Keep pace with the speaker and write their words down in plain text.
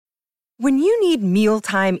When you need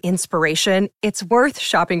mealtime inspiration, it's worth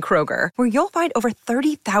shopping Kroger, where you'll find over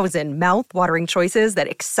 30,000 mouth-watering choices that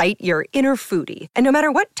excite your inner foodie. And no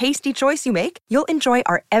matter what tasty choice you make, you'll enjoy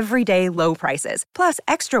our everyday low prices, plus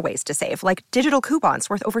extra ways to save, like digital coupons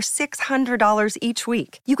worth over $600 each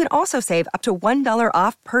week. You can also save up to $1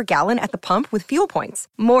 off per gallon at the pump with fuel points.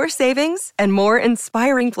 More savings and more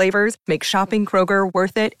inspiring flavors make shopping Kroger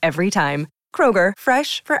worth it every time. Kroger,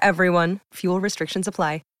 fresh for everyone. Fuel restrictions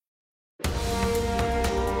apply.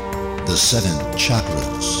 The 7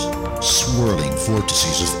 chakras, swirling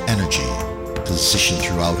vortices of energy, positioned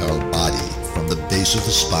throughout our body from the base of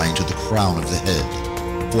the spine to the crown of the head.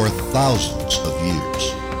 For thousands of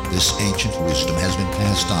years, this ancient wisdom has been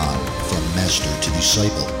passed on from master to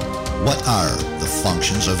disciple. What are the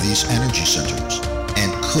functions of these energy centers?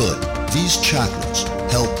 And could these chakras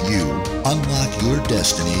help you unlock your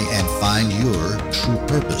destiny and find your true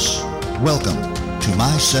purpose? Welcome to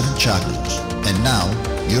My 7 Chakras. And now,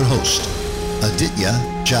 your host, Aditya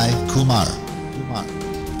Jai Kumar.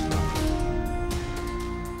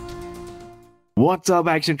 What's up,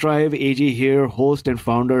 Action Tribe? AJ here, host and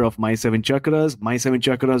founder of My 7 Chakras,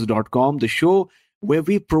 my7chakras.com, the show where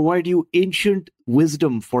we provide you ancient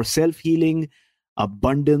wisdom for self-healing,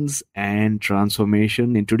 abundance, and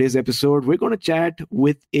transformation. In today's episode, we're going to chat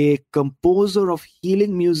with a composer of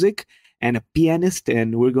healing music and a pianist,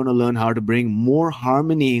 and we're going to learn how to bring more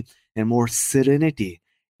harmony and more serenity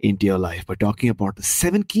into your life by talking about the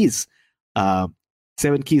 7 keys, 7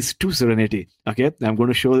 keys to serenity. Okay, I'm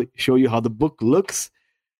going to show you how the book looks.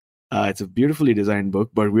 It's a beautifully designed book,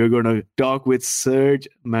 but we're going to talk with Serge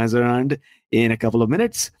Mazzarand in a couple of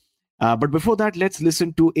minutes. But before that, let's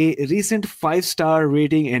listen to a recent 5-star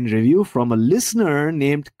rating and review from a listener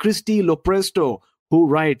named Christy Lopresto, who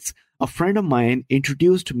writes, "A friend of mine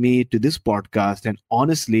introduced me to this podcast, and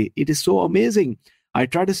honestly, it is so amazing. I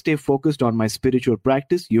try to stay focused on my spiritual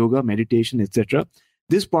practice, yoga, meditation, etc.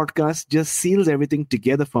 This podcast just seals everything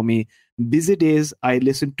together for me. Busy days, I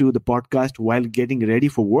listen to the podcast while getting ready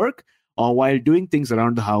for work or while doing things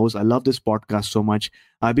around the house. I love this podcast so much.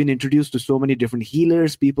 I've been introduced to so many different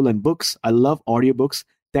healers, people, and books. I love audiobooks.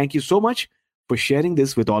 Thank you so much for sharing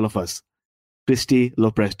this with all of us." Christy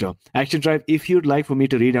Lopresto. Action Tribe, if you'd like for me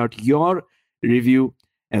to read out your review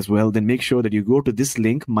as well, then make sure that you go to this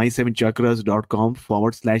link,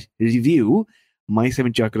 my7chakras.com/review,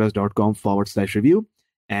 my7chakras.com/review,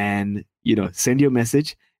 and send your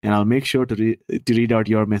message, and I'll make sure to read out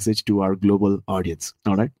your message to our global audience.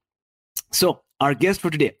 All right. So our guest for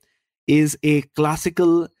today is a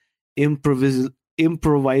classical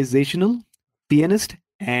improvisational pianist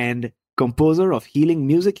and composer of healing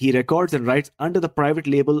music. He records and writes under the private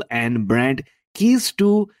label and brand Keys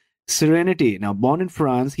to Serenity. Now, born in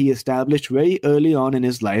France, he established very early on in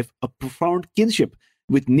his life a profound kinship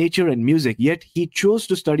with nature and music, yet he chose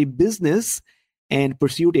to study business and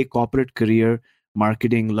pursued a corporate career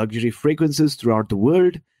marketing luxury fragrances throughout the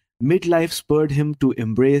world. Midlife spurred him to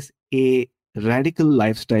embrace a radical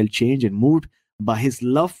lifestyle change, and moved by his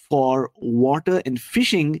love for water and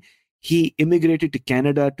fishing, he immigrated to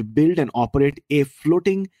Canada to build and operate a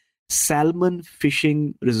floating salmon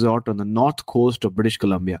fishing resort on the north coast of British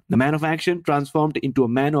Columbia. The man of action transformed into a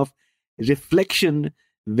man of reflection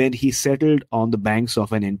when he settled on the banks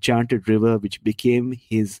of an enchanted river, which became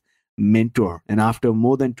his mentor. And after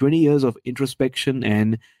more than 20 years of introspection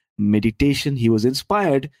and meditation, he was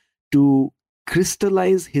inspired to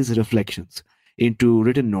crystallize his reflections into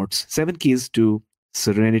written notes. 7 Keys to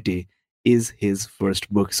Serenity is his first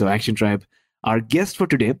book. So, Action Tribe, our guest for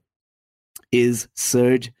today is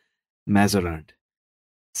Serge Mazzarand.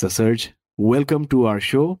 So, Serge, welcome to our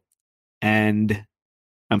show, and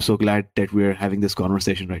I'm so glad that we're having this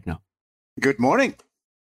conversation right now. Good morning.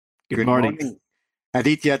 Good morning.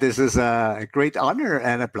 Aditya, this is a great honor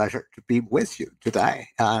and a pleasure to be with you today.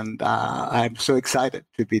 And I'm so excited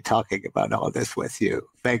to be talking about all this with you.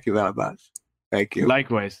 Thank you very much. Thank you.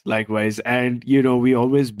 Likewise. And, we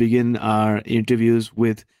always begin our interviews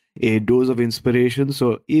with a dose of inspiration.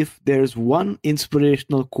 So if there's one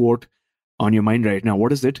inspirational quote on your mind right now,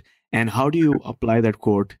 what is it? And how do you apply that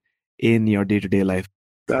quote in your day-to-day life?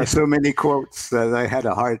 There are so many quotes that I had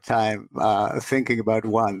a hard time thinking about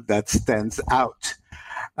one that stands out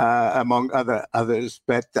among others.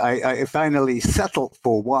 But I finally settled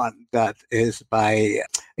for one that is by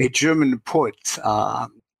a German poet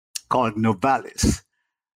called Novalis.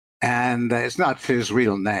 And it's not his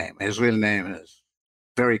real name. His real name is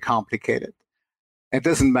very complicated. It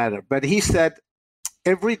doesn't matter. But he said,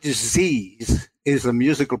 every disease is a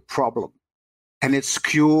musical problem, and its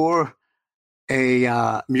cure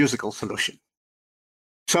a musical solution.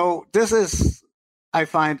 So this is I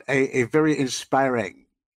find a very inspiring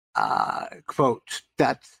quote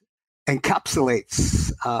that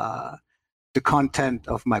encapsulates the content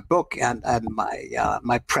of my book and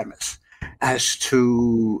my premise as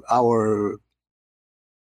to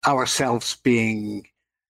ourselves being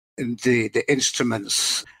the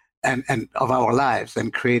instruments and of our lives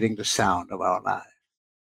and creating the sound of our lives.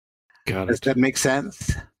 Got Does it. that make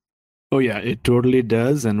sense? Oh, yeah, it totally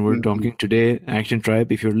does. And we're talking today, Action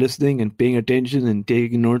Tribe. If you're listening and paying attention and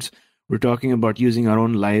taking notes, we're talking about using our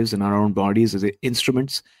own lives and our own bodies as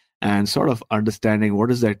instruments and sort of understanding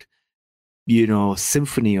what is that,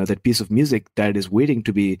 symphony or that piece of music that is waiting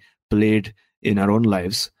to be played in our own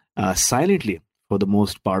lives silently for the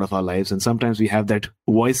most part of our lives. And sometimes we have that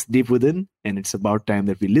voice deep within, and it's about time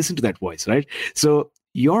that we listen to that voice, right? So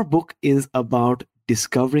your book is about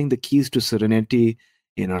discovering the keys to serenity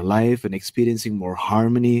in our life and experiencing more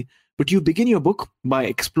harmony. But you begin your book by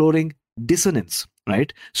exploring dissonance,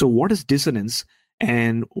 right? So what is dissonance,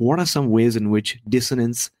 and what are some ways in which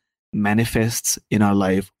dissonance manifests in our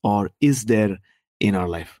life, or is there in our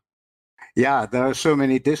life? Yeah, there are so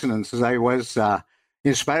many dissonances. I was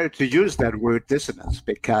inspired to use that word dissonance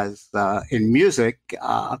because in music,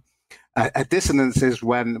 a dissonance is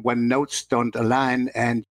when notes don't align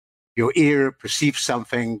and your ear perceives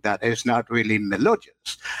something that is not really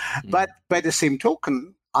melodious. But by the same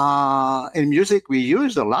token, in music, we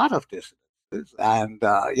use a lot of dissonances. And,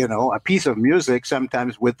 a piece of music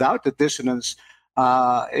sometimes without the dissonance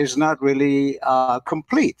is not really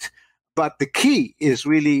complete. But the key is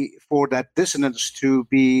really for that dissonance to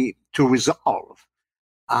resolve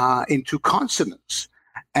into consonance.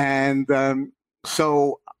 And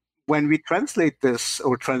so when we translate this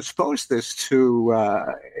or transpose this into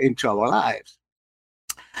our lives,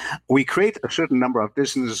 we create a certain number of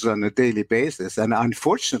dissonances on a daily basis. And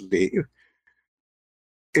unfortunately,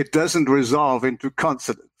 it doesn't resolve into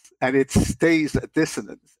consonance and it stays a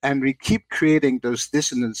dissonance. And we keep creating those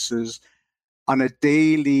dissonances on a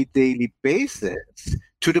daily basis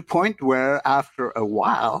to the point where after a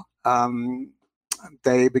while,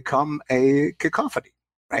 they become a cacophony,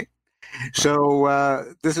 right? So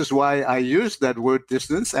this is why I use that word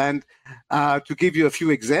dissonance. And to give you a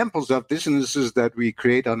few examples of dissonances that we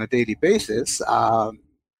create on a daily basis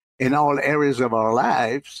in all areas of our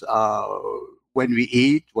lives, when we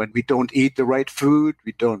eat, when we don't eat the right food,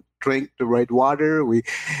 we don't drink the right water, we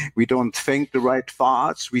don't think the right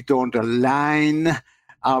thoughts, we don't align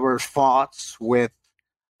our thoughts with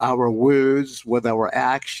our words, with our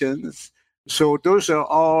actions. So those are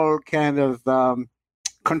all kind of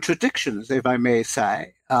contradictions, if I may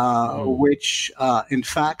say, which in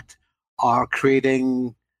fact are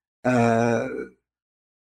creating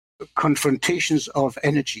confrontations of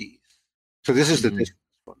energies. So this is the distance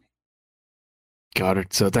for me. Got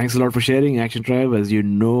it. So thanks a lot for sharing, Action Tribe. As you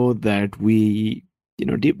know that we,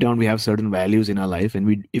 deep down we have certain values in our life,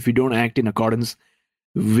 and if we don't act in accordance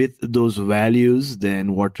with those values,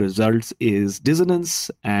 then what results is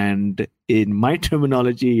dissonance, and in my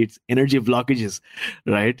terminology, it's energy blockages,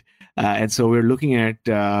 right? And so we're looking at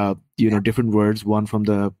different words, one from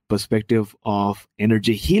the perspective of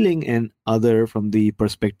energy healing and other from the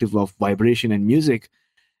perspective of vibration and music.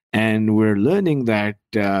 And we're learning that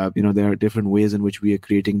there are different ways in which we are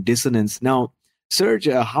creating dissonance. Now, Serge,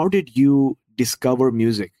 how did you discover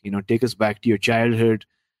music? Take us back to your childhood.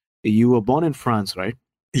 You were born in France, right?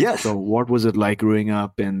 Yes. So what was it like growing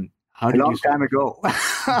up, and how did you? A long time ago.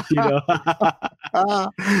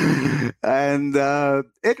 And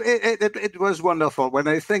it was wonderful. When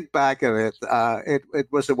I think back of it,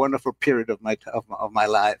 it was a wonderful period of my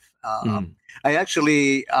life. I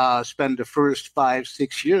actually spent the first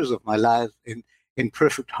 5-6 years of my life in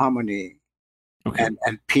perfect harmony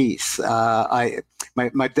and peace.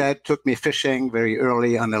 My dad took me fishing very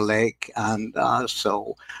early on a lake, and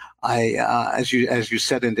so I, as you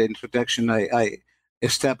said in the introduction, I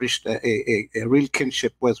established a real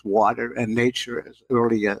kinship with water and nature as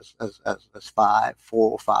early as 4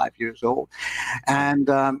 or 5 years old, and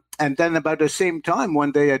then about the same time,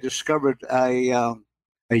 one day I discovered a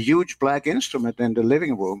huge black instrument in the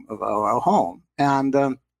living room of our home, and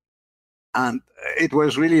it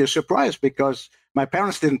was really a surprise because my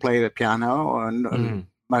parents didn't play the piano, and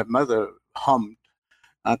my mother hummed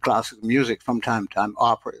classical music from time to time,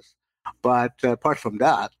 operas, but apart from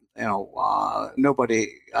that, nobody.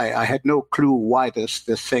 I had no clue why this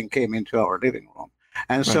thing came into our living room,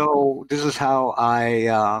 and so this is how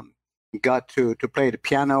I got to play the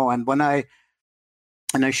piano. And when I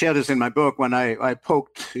share this in my book, when I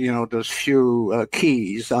poked those few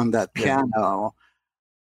keys on that piano,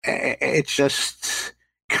 it just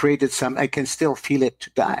created some. I can still feel it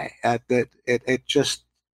today. It just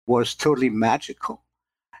was totally magical,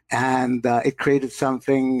 and it created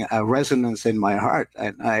something, a resonance in my heart,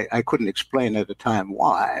 and I couldn't explain at the time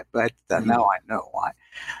why, but now I know why.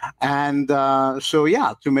 And so,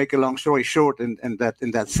 yeah, to make a long story short, in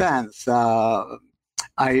that sense,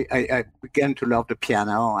 I began to love the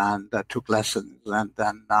piano and took lessons, and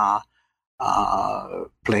then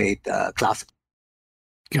played classical.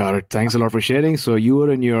 Got it. Thanks a lot for sharing. So you were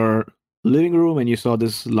in your living room and you saw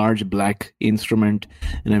this large black instrument,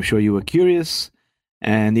 and I'm sure you were curious.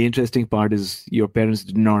 And the interesting part is your parents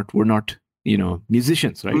were not,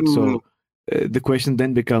 musicians, right? So the question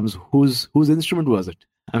then becomes, whose instrument was it?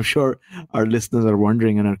 I'm sure our listeners are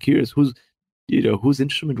wondering and are curious, whose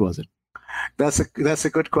instrument was it? That's a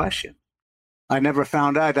good question. I never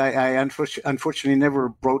found out. I unfortunately never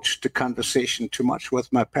broached the conversation too much with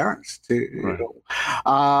my parents.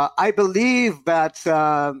 I believe that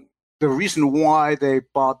the reason why they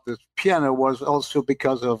bought the piano was also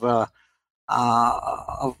because of a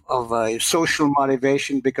social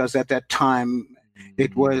motivation, because at that time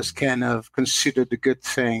it was kind of considered a good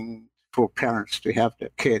thing for parents to have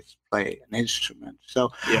their kids play an instrument.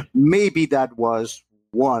 So maybe that was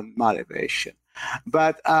one motivation.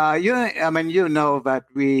 But that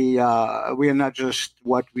we are not just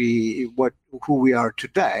who we are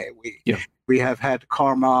today. We have had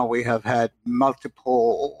karma. We have had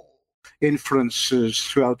multiple influences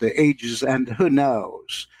throughout the ages, and who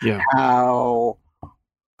knows how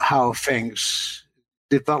things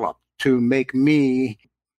develop to make me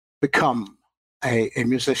become a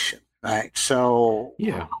musician, right? So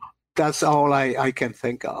that's all I can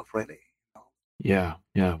think of, really. Yeah,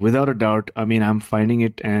 without a doubt. I mean, I'm finding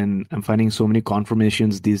it, and I'm finding so many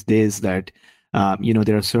confirmations these days that,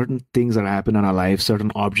 there are certain things that happen in our life,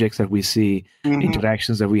 certain objects that we see,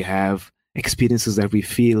 interactions that we have, experiences that we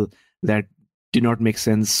feel that do not make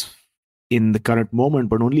sense in the current moment,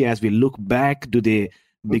 but only as we look back do they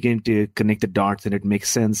begin to connect the dots and it makes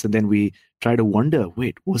sense. And then we try to wonder,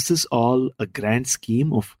 wait, was this all a grand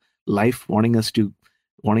scheme of life wanting us to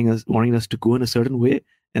go in a certain way?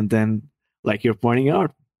 And then, like you're pointing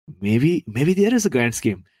out, maybe there is a grand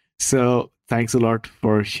scheme. So thanks a lot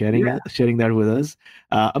for sharing that with us.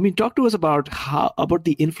 Talk to us about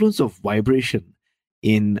the influence of vibration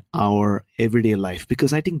in our everyday life,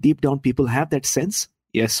 because I think deep down people have that sense.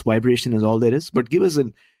 Yes, vibration is all there is, but give us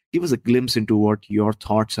a glimpse into what your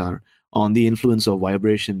thoughts are on the influence of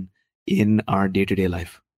vibration in our day-to-day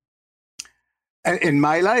life. In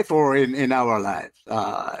my life, or in our lives?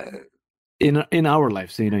 In our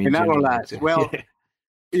lives, in our lives. Well,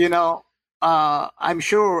 I'm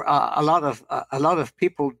sure a lot of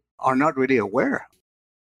people are not really aware,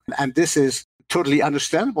 and this is totally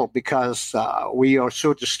understandable because we are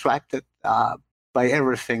so distracted by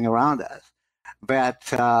everything around us that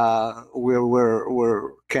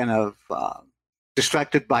we're kind of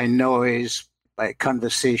distracted by noise, by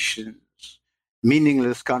conversations,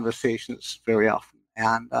 meaningless conversations very often,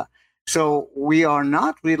 and so we are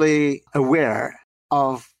not really aware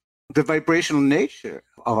of the vibrational nature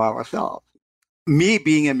of ourselves. Me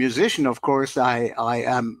being a musician, of course, I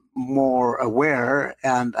am more aware,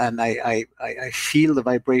 and I feel the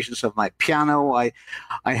vibrations of my piano. I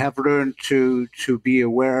have learned to be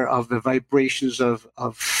aware of the vibrations of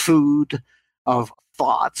food, of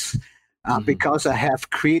thoughts, because I have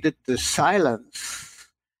created the silence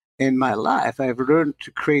in my life. I've learned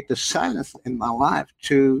to create the silence in my life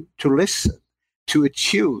to listen, to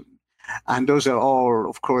attune. And those are all,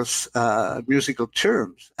 of course, musical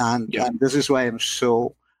terms. And this is why I'm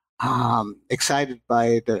so excited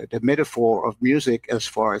by the metaphor of music as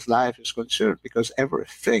far as life is concerned, because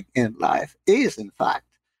everything in life is, in fact,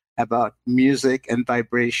 about music and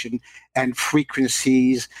vibration and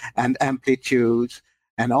frequencies and amplitudes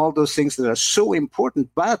and all those things that are so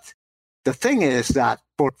important. But the thing is that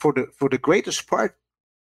for the greatest part,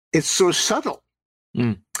 it's so subtle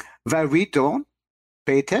that we don't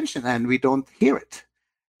pay attention and we don't hear it.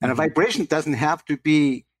 And a vibration doesn't have to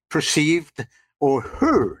be perceived or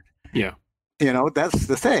heard. Yeah. That's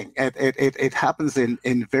the thing. It happens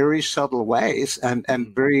in very subtle ways, and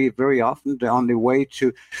very, very often the only way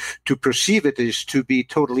to perceive it is to be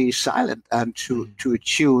totally silent and to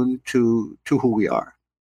attune to who we are.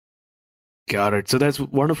 Got it. So that's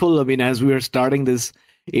wonderful. I mean, as we are starting this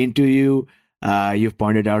interview, you've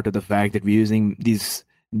pointed out to the fact that we're using these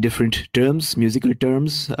different terms, musical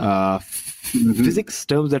terms, physics,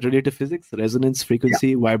 terms that relate to physics, resonance,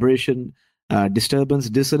 frequency, vibration, disturbance,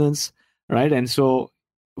 dissonance, right? And so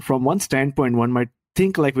from one standpoint, one might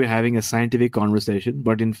think like we're having a scientific conversation,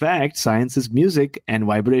 but in fact, science is music and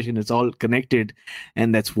vibration. It's all connected,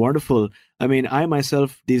 and that's wonderful. I mean, I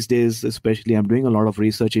myself these days, especially, I'm doing a lot of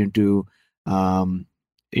research into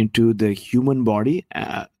the human body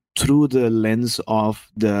through the lens of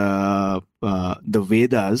the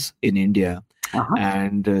Vedas in India. Uh-huh.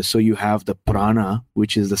 And so you have the prana,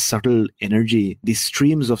 which is the subtle energy, these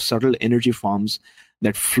streams of subtle energy forms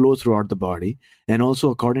that flow throughout the body. And also,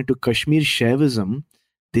 according to Kashmir Shaivism,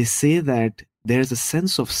 they say that there's a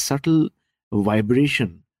sense of subtle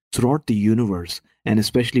vibration throughout the universe and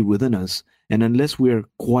especially within us. And unless we're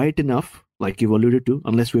quiet enough, like you've alluded to,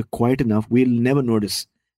 unless we're quiet enough, we'll never notice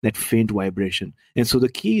that faint vibration. And so the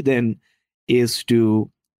key then is to,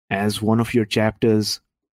 as one of your chapters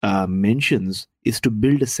mentions, is to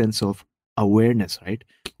build a sense of awareness, right?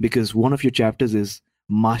 Because one of your chapters is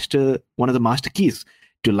one of the master keys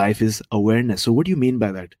to life is awareness. So what do you mean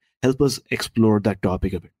by that? Help us explore that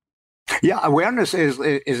topic a bit. Yeah, awareness is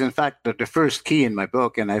in fact the first key in my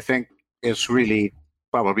book, and I think it's really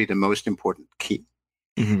probably the most important key.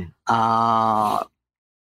 Mm-hmm.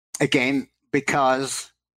 Again,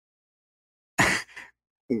 because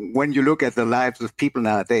when you look at the lives of people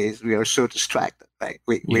nowadays, we are so distracted, right?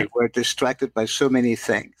 We're distracted by so many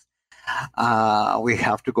things. We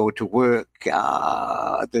have to go to work.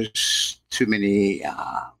 There's too many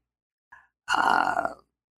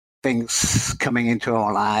things coming into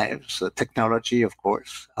our lives, technology, of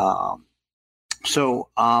course. So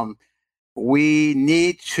we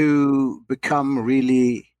need to become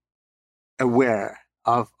really aware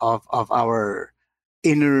of our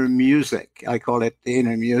inner music. I call it the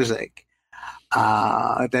inner music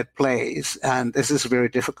that plays. And this is very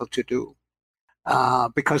difficult to do.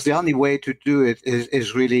 Because the only way to do it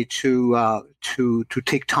is really to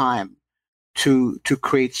take time to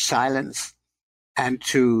create silence and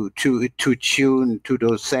to tune to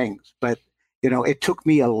those things. But it took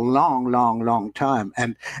me a long time.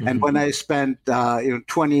 And when I spent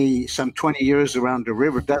 20 years around the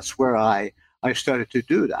river, that's where I started to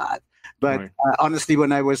do that. But honestly,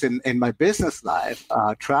 when I was in my business life,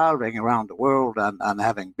 traveling around the world and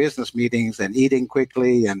having business meetings and eating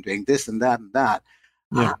quickly and doing this and that,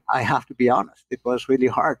 I have to be honest, it was really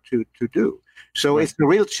hard to do. So it's a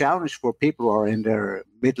real challenge for people who are in their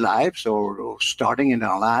midlives or starting in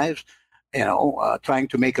their lives, trying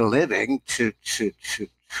to make a living to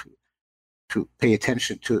pay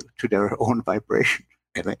attention to their own vibration.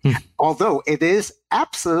 Although it is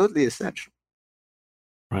absolutely essential.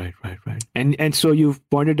 Right. And so you've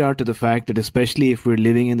pointed out to the fact that especially if we're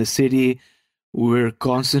living in the city, we're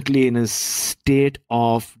constantly in a state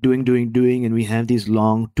of doing, and we have these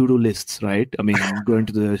long to-do lists, right? I mean, going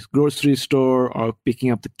to the grocery store or picking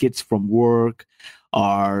up the kids from work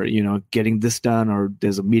or, getting this done, or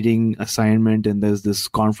there's a meeting assignment and there's this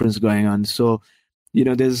conference going on. So,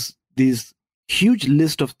 there's these huge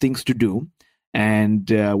list of things to do. And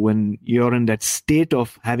when you're in that state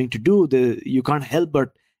of having to do, you can't help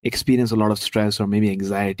but experience a lot of stress or maybe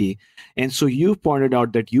anxiety. And so you pointed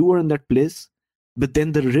out that you were in that place, but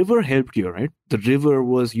then the river helped you, right? The river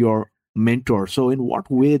was your mentor. So in what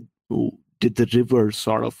way did the river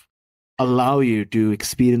sort of allow you to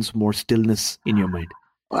experience more stillness in your mind?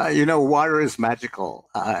 Well, water is magical.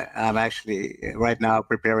 I'm actually right now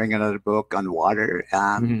preparing another book on water.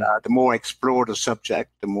 And the more I explore the subject,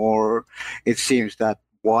 the more it seems that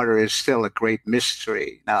water is still a great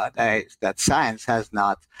mystery nowadays that science has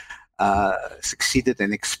not succeeded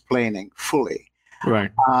in explaining fully.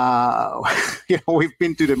 Right. We've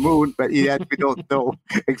been to the moon, but yet we don't know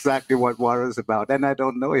exactly what water is about. And I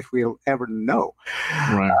don't know if we'll ever know,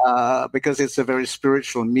 because it's a very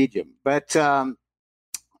spiritual medium. But,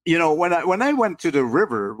 when I went to the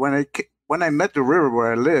river, when I met the river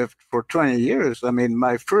where I lived for 20 years, I mean,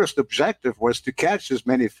 my first objective was to catch as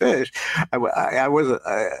many fish. I was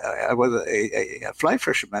a fly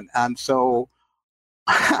fisherman. And so,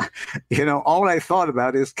 all I thought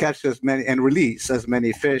about is catch as many and release as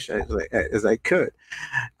many fish as I could.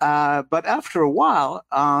 But after a while,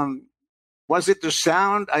 was it the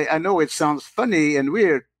sound? I know it sounds funny and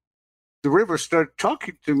weird. The river started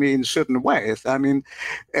talking to me in certain ways. I mean,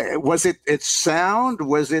 was it its sound?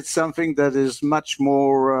 Was it something that is much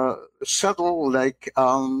more subtle, like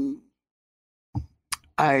a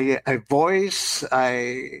voice,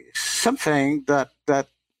 something that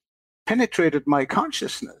penetrated my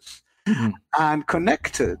consciousness and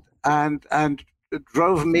connected and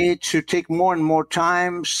drove me to take more and more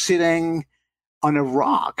time sitting on a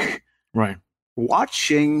rock, right,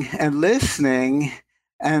 watching and listening,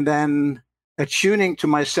 and then attuning to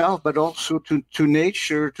myself, but also to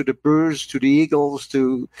nature, to the birds, to the eagles,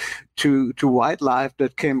 to wildlife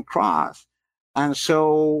that came across. And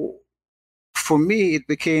so for me, it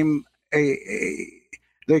became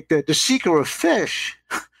like the seeker of fish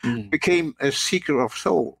became a seeker of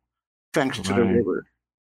soul, thanks to the river,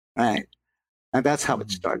 right? And that's how it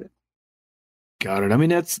started. Got it. I mean,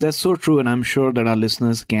 that's so true, and I'm sure that our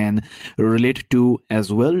listeners can relate to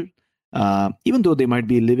as well. Even though they might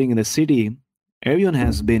be living in a city, everyone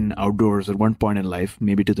has been outdoors at one point in life,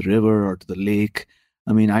 maybe to the river or to the lake.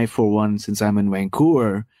 I mean, I, for one, since I'm in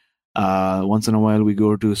Vancouver, once in a while we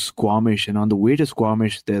go to Squamish, and on the way to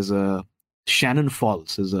Squamish, there's a Shannon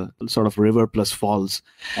Falls, is a sort of river plus falls.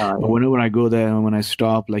 But whenever I go there and when I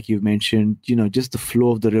stop, like you've mentioned, just the flow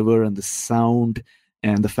of the river and the sound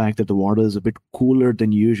and the fact that the water is a bit cooler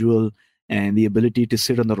than usual and the ability to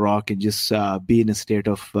sit on the rock and just be in a state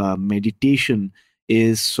of meditation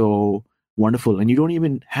is so wonderful. And you don't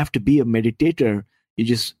even have to be a meditator. You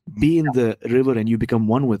just be in the river and you become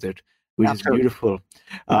one with it, which Absolutely. Is beautiful.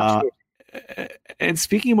 And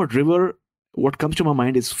speaking about river, what comes to my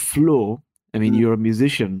mind is flow. I mean, you're a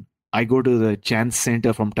musician. I go to the Chance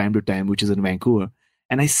Center from time to time, which is in Vancouver,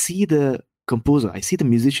 and I see the composer, I see the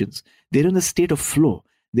musicians. They're in a state of flow.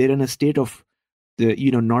 They're in a state of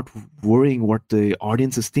not worrying what the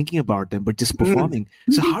audience is thinking about them, but just performing.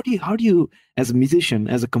 So how do you, as a musician,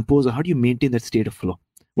 as a composer, how do you maintain that state of flow?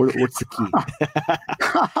 What's the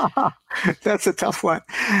key? That's a tough one.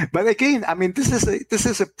 But again, I mean, this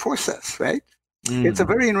is a process, right? It's a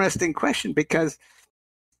very interesting question because,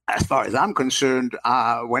 as far as I'm concerned,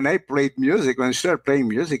 when I started playing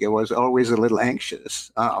music, I was always a little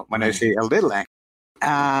anxious. When I say a little anxious,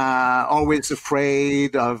 always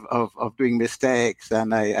afraid of doing mistakes,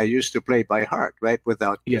 and I used to play by heart, right,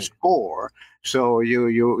 without the score. So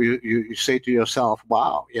you say to yourself,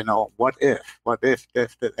 "Wow, what if?"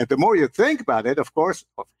 And the more you think about it, of course,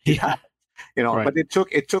 right. But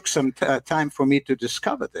it took some time for me to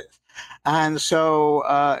discover this. And so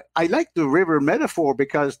I like the river metaphor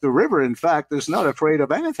because the river, in fact, is not afraid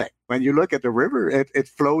of anything. When you look at the river, it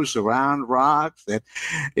flows around rocks.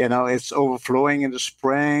 It's overflowing in the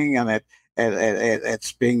spring, and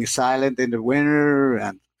it's being silent in the winter,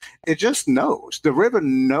 and it just knows. The river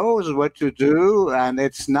knows what to do, and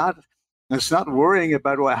it's not worrying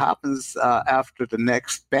about what happens after the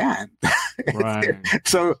next band. Right.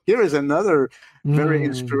 So here is another very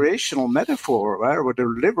inspirational metaphor, right? Where the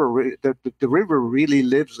river really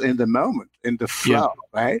lives in the moment, in the flow,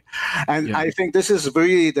 right? And I think this is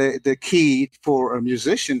really the key for a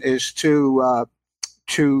musician is to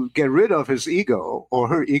get rid of his ego or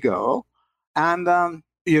her ego, and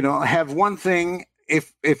have one thing.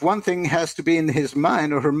 If one thing has to be in his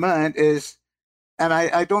mind or her mind is. And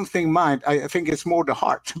I don't think mind. I think it's more the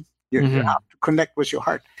heart. You have to connect with your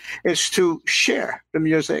heart. It's to share the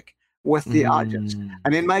music with the audience.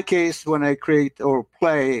 And in my case, when I create or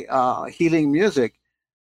play healing music,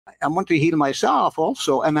 I want to heal myself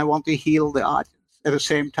also, and I want to heal the audience at the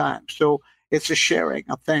same time. So it's a sharing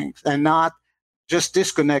of things, and not just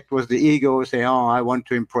disconnect with the ego, say, "Oh, I want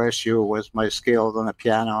to impress you with my skills on the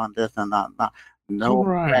piano and this and that." No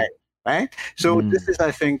way. Right. So this is,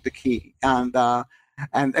 I think, the key, and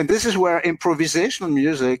this is where improvisational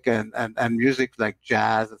music and music like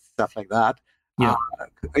jazz and stuff like that,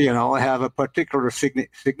 have a particular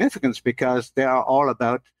significance because they are all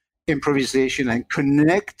about improvisation and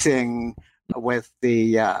connecting with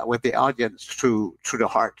the audience through the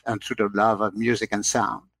heart and through the love of music and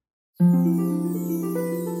sound.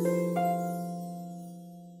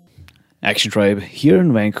 Action Tribe, here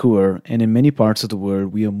in Vancouver and in many parts of the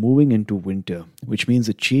world, we are moving into winter, which means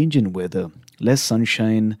a change in weather, less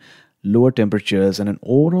sunshine, lower temperatures, and an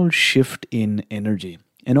overall shift in energy.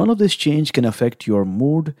 And all of this change can affect your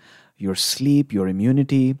mood, your sleep, your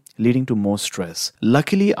immunity, leading to more stress.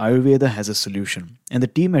 Luckily, Ayurveda has a solution. And the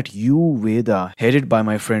team at Ayurveda, headed by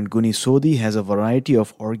my friend Guni Sodhi, has a variety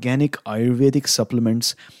of organic Ayurvedic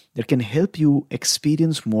supplements that can help you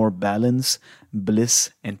experience more balance, bliss,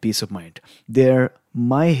 and peace of mind. Their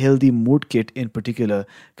My Healthy Mood Kit in particular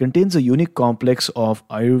contains a unique complex of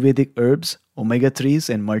Ayurvedic herbs, omega-3s,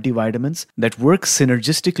 and multivitamins that work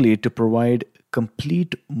synergistically to provide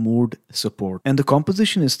complete mood support. And the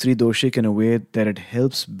composition is tridoshic in a way that it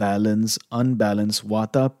helps balance unbalanced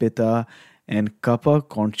Vata, Pitta, and Kapha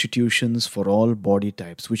constitutions for all body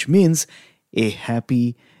types, which means a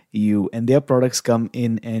happy you. And their products come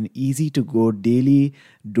in an easy-to-go daily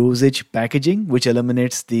dosage packaging, which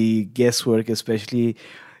eliminates the guesswork, especially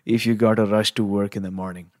if you got a rush to work in the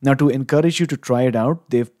morning. Now, to encourage you to try it out,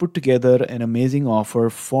 they've put together an amazing offer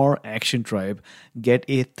for Action Tribe. Get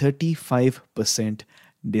a 35%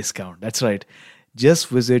 discount. That's right. Just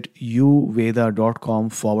visit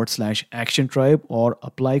uveda.com/Action Tribe or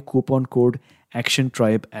apply coupon code Action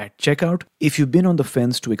Tribe at checkout. If you've been on the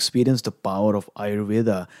fence to experience the power of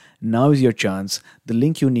Ayurveda, now is your chance. The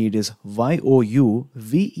link you need is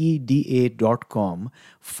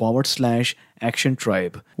youveda.com/Action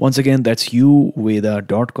Tribe. Once again, that's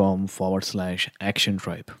uveda.com/Action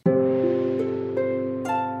Tribe.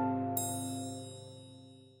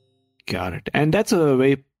 Got it. And that's a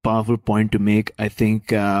very powerful point to make. I think,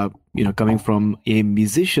 coming from a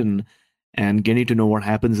musician and getting to know what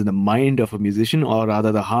happens in the mind of a musician, or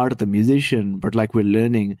rather the heart of the musician. But like we're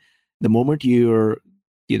learning, the moment you're,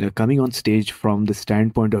 coming on stage from the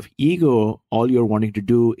standpoint of ego, all you're wanting to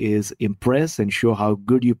do is impress and show how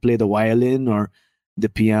good you play the violin or the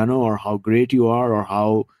piano, or how great you are, or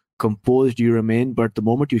how composed you remain. But the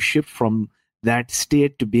moment you shift from that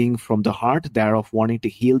state to being from the heart, thereof wanting to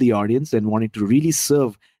heal the audience and wanting to really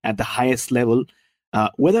serve at the highest level,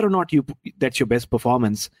 whether or not that's your best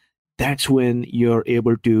performance, that's when you're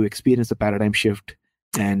able to experience the paradigm shift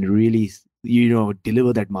and really,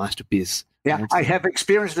 deliver that masterpiece. Yeah, I have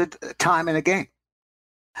experienced it time and again,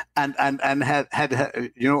 and had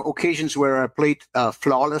occasions where I played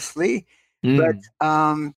flawlessly, but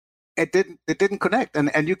it didn't connect,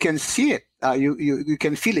 and you can see it, you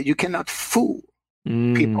can feel it. You cannot fool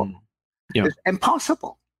people. Yeah. It's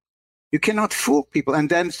impossible. You cannot fool people, and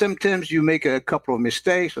then sometimes you make a couple of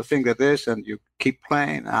mistakes or things like this, and you keep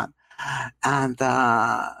playing, but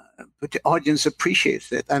the audience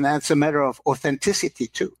appreciates it, and that's a matter of authenticity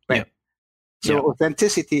too, right? Yeah. So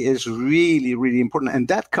authenticity is really, really important, and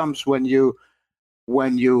that comes when you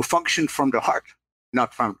function from the heart,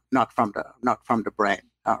 not from the brain.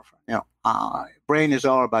 Brain is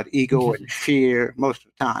all about ego and fear most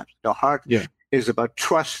of the time. The heart is about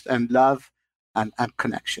trust and love and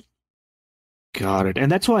connection. Got it. And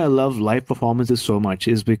that's why I love live performances so much,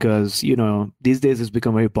 is because, these days it's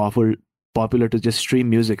become very popular to just stream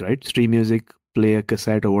music, right? Stream music, play a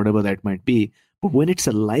cassette or whatever that might be. But when it's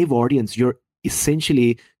a live audience, you're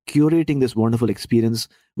essentially curating this wonderful experience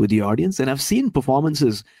with the audience. And I've seen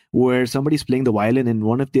performances where somebody's playing the violin and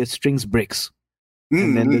one of their strings breaks.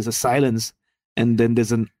 And then there's a silence, and then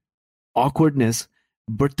there's an awkwardness.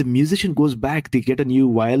 But the musician goes back, they get a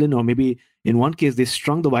new violin, or maybe in one case, they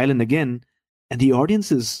strung the violin again, and the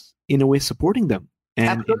audience is, in a way, supporting them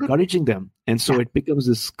and encouraging them. And so it becomes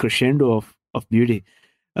this crescendo of beauty.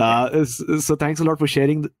 So thanks a lot for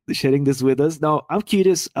sharing this with us. Now, I'm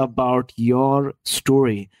curious about your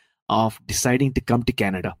story of deciding to come to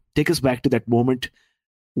Canada. Take us back to that moment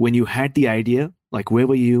when you had the idea, like where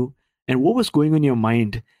were you, and what was going on in your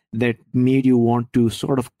mind that made you want to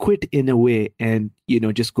sort of quit in a way and,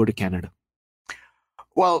 just go to Canada?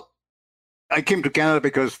 Well, I came to Canada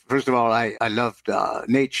because, first of all, I loved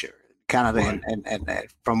nature. Canada, right. and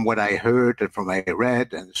from what I heard and from what I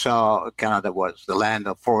read and saw, Canada was the land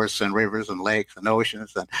of forests and rivers and lakes and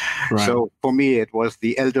oceans, and so for me it was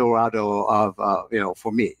the El Dorado of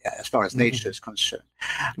for me as far as nature is concerned.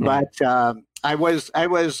 Right. But I was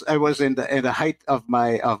in the height of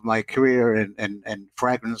my career in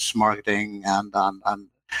fragrance marketing and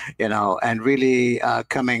really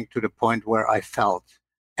coming to the point where I felt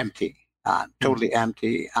empty, totally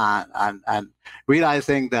empty, and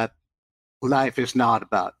realizing that life is not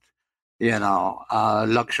about,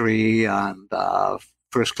 luxury and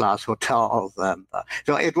first-class hotels. And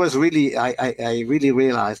so it was really, I really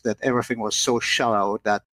realized that everything was so shallow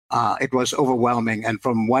that it was overwhelming. And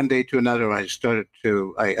from one day to another, I decided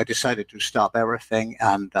to stop everything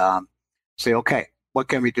and say, okay, what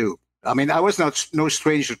can we do? I mean, I was no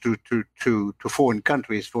stranger to foreign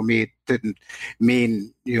countries. For me, it didn't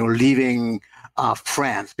mean leaving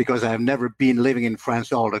France, because I've never been living in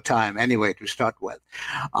France all the time anyway to start with.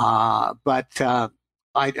 But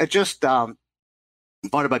I just thought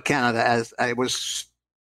about Canada as I was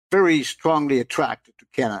very strongly attracted to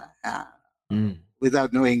Canada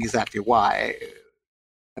without knowing exactly why.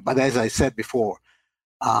 But as I said before,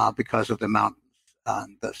 because of the mountains.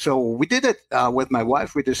 And so we did it with my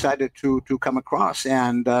wife. We decided to come across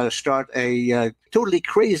and start a totally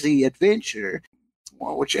crazy adventure,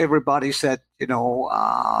 which everybody said,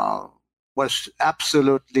 was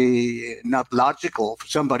absolutely not logical for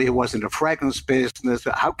somebody who was in the fragrance business.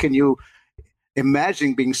 How can you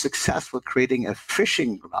imagine being successful creating a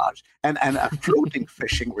fishing lodge and a floating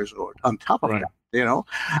fishing resort on top of that,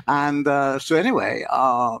 And so anyway,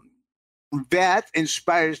 that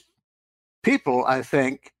inspires people, I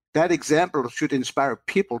think, that example should inspire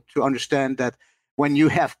people to understand that when you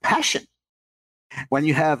have passion, when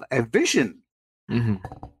you have a vision,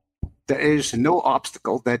 there is no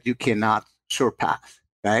obstacle that you cannot surpass,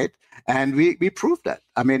 right? And we proved that.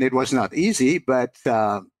 I mean, it was not easy, but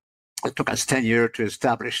it took us 10 years to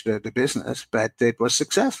establish the business, but it was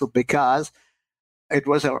successful because it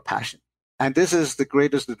was our passion. And this is the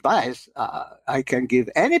greatest advice I can give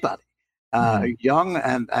anybody, young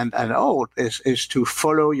and old, is to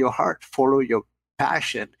follow your heart, follow your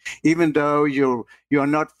passion. Even though you're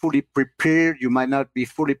not fully prepared, you might not be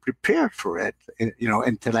fully prepared for it,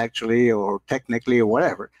 intellectually or technically or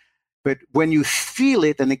whatever. But when you feel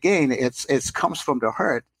it, and again, it comes from the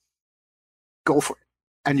heart, go for it,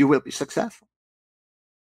 and you will be successful.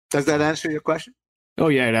 Does that answer your question? Oh,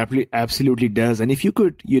 yeah, it absolutely does. And if you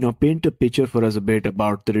could, paint a picture for us a bit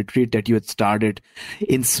about the retreat that you had started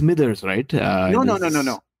in Smithers, right?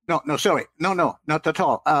 No, sorry. No, not at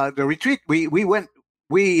all. The retreat, we went,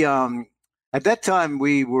 at that time,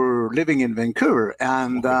 we were living in Vancouver,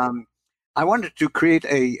 and I wanted to create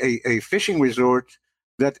a fishing resort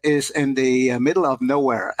that is in the middle of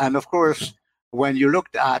nowhere. And of course, when you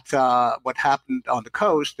looked at what happened on the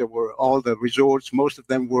coast, there were all the resorts. Most of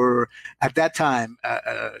them were, at that time,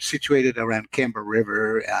 situated around Kemper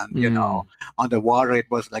River. And, on the water,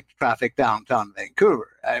 it was like traffic downtown Vancouver.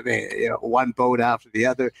 I mean, one boat after the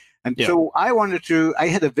other. And so I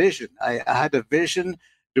had a vision. I had a vision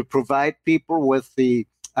to provide people with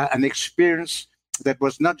an experience that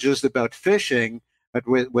was not just about fishing, but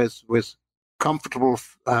with comfortable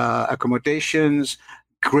accommodations,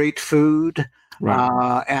 great food,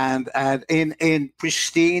 and in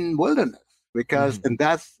pristine wilderness. Because and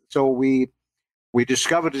that's so we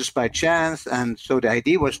discovered this by chance, and so the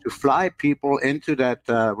idea was to fly people into that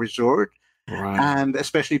resort, and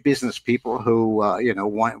especially business people who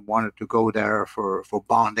wanted to go there for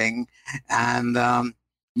bonding. And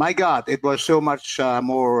my God, it was so much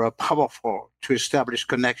more powerful to establish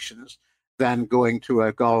connections than going to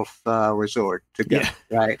a golf resort together,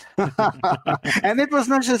 right? And it was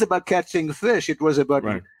not just about catching fish. It was about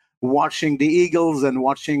watching the eagles and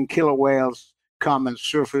watching killer whales come and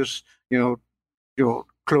surface,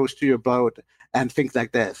 close to your boat and things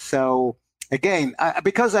like that. So again,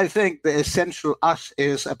 because I think the essential us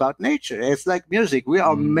is about nature. It's like music. We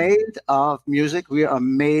are made of music. We are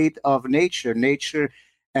made of nature. Nature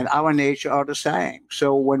and our nature are the same.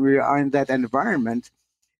 So when we are in that environment,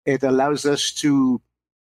 it allows us to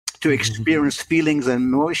experience feelings and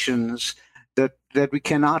emotions that we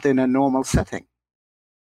cannot in a normal setting.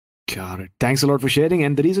 Got it. Thanks a lot for sharing.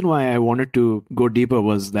 And the reason why I wanted to go deeper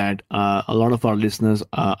was that a lot of our listeners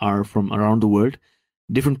are from around the world,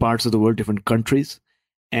 different parts of the world, different countries.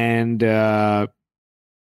 And, I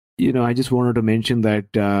just wanted to mention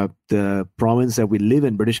that the province that we live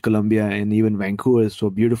in, British Columbia, and even Vancouver is so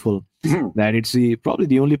beautiful that it's probably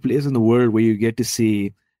the only place in the world where you get to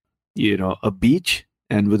see a beach,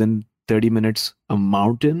 and within 30 minutes, a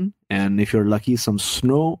mountain, and if you're lucky, some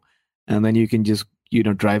snow, and then you can just,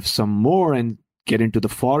 drive some more and get into the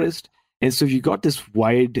forest. And so you got this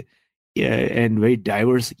wide and very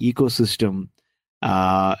diverse ecosystem.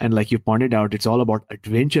 And like you pointed out, it's all about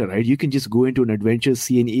adventure, right? You can just go into an adventure,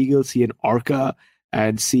 see an eagle, see an orca,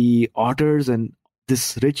 and see otters, and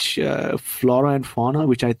this rich flora and fauna,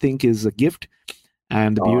 which I think is a gift.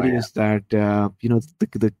 And the beauty is that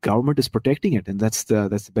the government is protecting it, and that's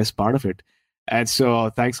the best part of it. And so,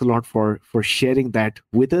 thanks a lot for sharing that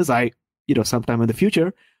with us. I sometime in the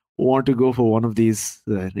future want to go for one of these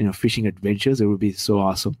fishing adventures. It would be so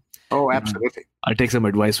awesome. Oh, absolutely! I'll take some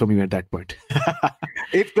advice from you at that point.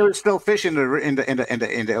 If there's still fish in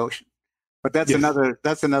the ocean, but that's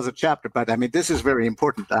another chapter. But I mean, this is very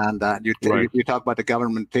important, and you talk about the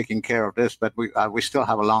government taking care of this, but we still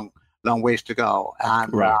have a long ways to go,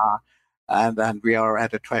 and we are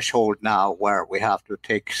at a threshold now where we have to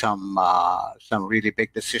take some really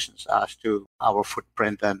big decisions as to our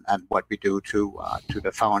footprint and what we do to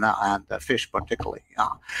the fauna and the fish particularly,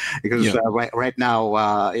 because right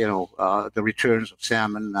now the returns of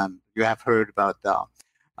salmon, and you have heard about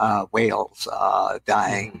whales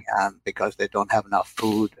dying because they don't have enough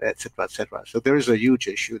food, etc., etc. So there is a huge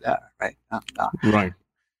issue there, right? Right.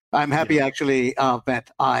 I'm happy actually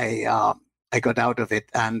that I got out of it,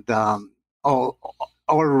 and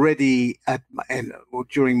already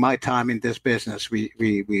during my time in this business,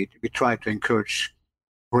 we tried to encourage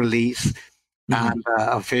release and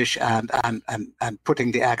fish and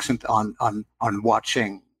putting the accent on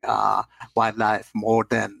watching wildlife more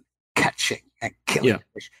than catching and killing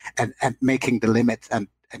fish, and making the limit and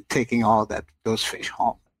taking all those fish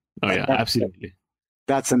home. Oh yeah, absolutely.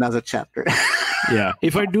 That's another chapter. Yeah.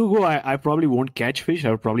 If I do go, I probably won't catch fish.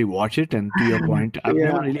 I would probably watch it. And to your point, I've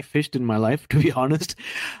Yeah. never really fished in my life, to be honest.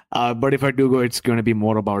 But if I do go, it's going to be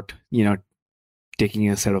more about, taking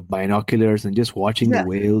a set of binoculars and just watching the Yeah.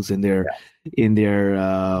 whales in their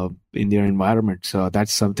environment. So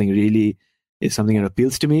that's something that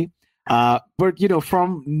appeals to me. But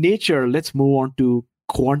from nature, let's move on to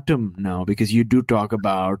quantum now, because you do talk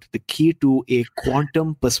about the key to a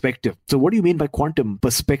quantum perspective. So what do you mean by quantum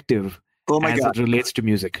perspective Oh my as God. it relates to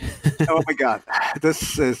music? Oh my God.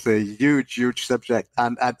 This is a huge, huge subject.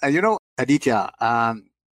 And Aditya,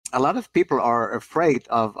 a lot of people are afraid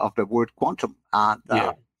of the word quantum. And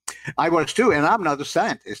Yeah. I was too, and I'm not a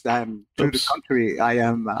scientist. I'm to the Oops. contrary. I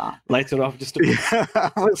am. Lights it off just a bit.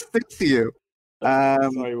 I was fix to you.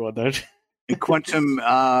 Sorry about that. Quantum.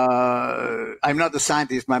 I'm not a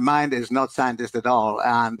scientist. My mind is not scientist at all.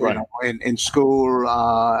 And Right. in school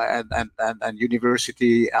and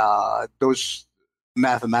university, those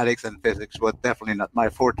mathematics and physics were definitely not my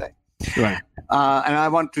forte. Right. And I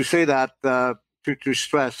want to say that to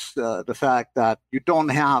stress the fact that you don't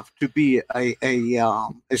have to be a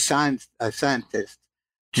scientist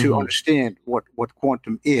to Mhm. understand what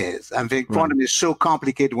quantum is. I think Right. quantum is so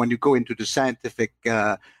complicated when you go into the scientific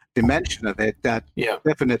dimension of it that Yeah.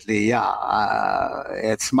 definitely,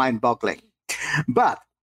 it's mind-boggling. But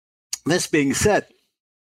this being said,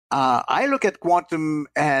 I look at quantum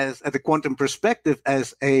at the quantum perspective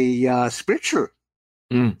as a spiritual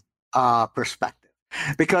Mm. perspective,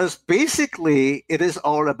 because basically it is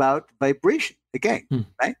all about vibration again,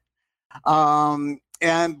 right?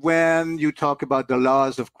 And when you talk about the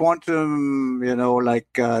laws of quantum,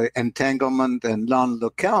 like entanglement and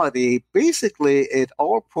non-locality, basically it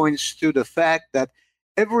all points to the fact that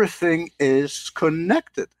everything is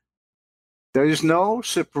connected. There is no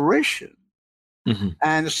separation. Mhm.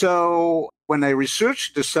 And so when I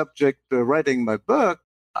researched the subject, writing my book,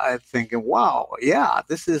 I'm thinking, wow, yeah,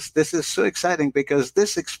 this is so exciting, because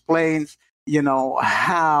this explains,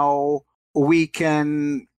 how we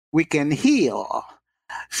can heal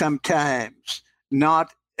sometimes,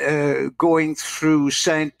 not going through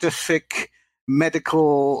scientific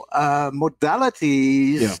medical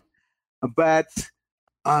modalities, Yeah. but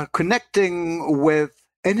connecting with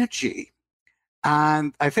energy.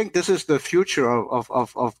 And I think this is the future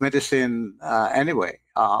of medicine anyway.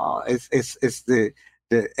 It's the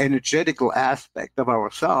energetical aspect of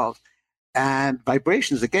ourselves, and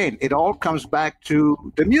vibrations. Again, it all comes back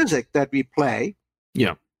to the music that we play.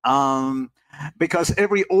 Yeah. Because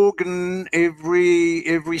every organ,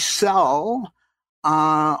 every cell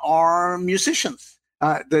are musicians.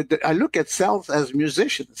 I look at cells as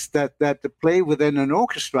musicians that play within an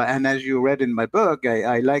orchestra. And as you read in my book,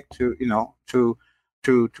 I like to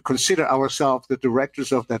to consider ourselves the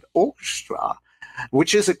directors of that orchestra,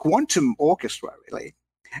 which is a quantum orchestra, really,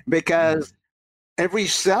 because every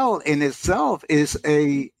cell in itself is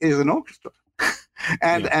an orchestra,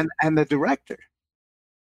 and the director.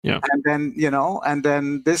 Yeah. And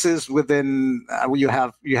then this is within you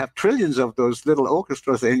have trillions of those little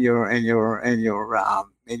orchestras in your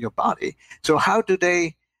body. So how do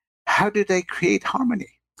they create harmony?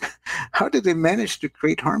 How do they manage to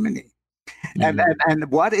create harmony? And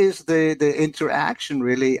what is the interaction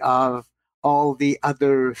really of all the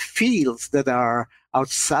other fields that are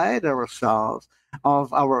outside ourselves,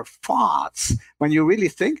 of our thoughts? When you really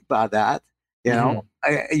think about that,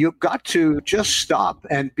 you've got to just stop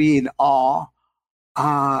and be in awe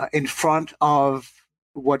in front of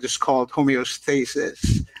what is called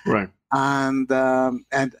homeostasis, Right. and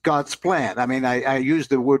God's plan. I mean, I use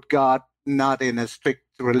the word God not in a strict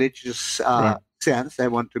religious Right. sense. I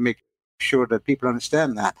want to make sure that people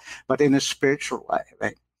understand that, but in a spiritual way,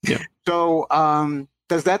 right? Yeah. So,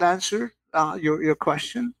 does that answer your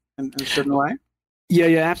question in a certain way?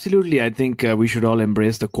 Yeah, absolutely. I think we should all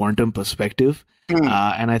embrace the quantum perspective.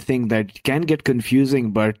 And I think that can get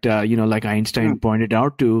confusing, but, like Einstein pointed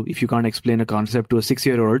out to, if you can't explain a concept to a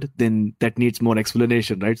 6-year-old, then that needs more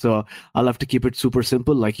explanation, right? So I'll have to keep it super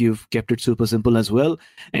simple, like you've kept it super simple as well.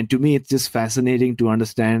 And to me, it's just fascinating to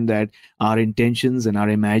understand that our intentions and our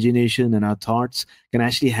imagination and our thoughts can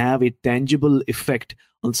actually have a tangible effect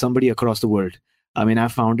on somebody across the world. I mean, I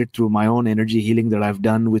found it through my own energy healing that I've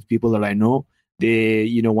done with people that I know.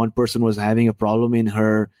 One person was having a problem in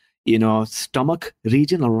her, stomach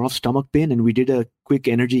region, a lot of stomach pain. And we did a quick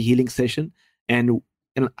energy healing session. And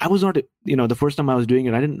I was not, the first time I was doing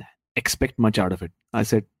it, I didn't expect much out of it. I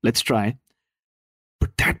said, let's try.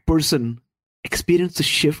 But that person experienced a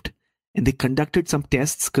shift, and they conducted some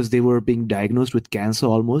tests because they were being diagnosed with cancer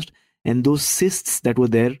almost. And those cysts that were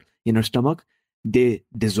there in her stomach, they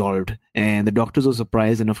dissolved. And the doctors were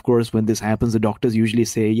surprised. And of course, when this happens, the doctors usually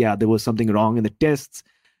say, yeah, there was something wrong in the tests.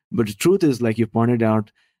 But the truth is, like you pointed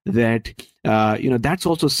out, that that's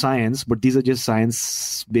also science, but these are just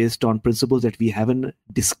science based on principles that we haven't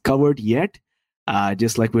discovered yet.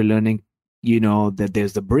 Just like we're learning, that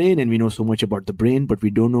there's the brain, and we know so much about the brain, but we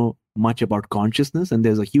don't know much about consciousness. And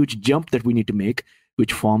there's a huge jump that we need to make,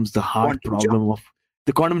 which forms the hard problem of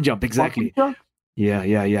the quantum jump. Exactly. Yeah.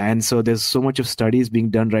 And so there's so much of studies being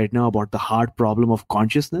done right now about the hard problem of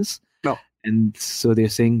consciousness. No. And so they're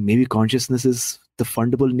saying maybe consciousness is the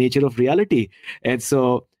fundamental nature of reality. And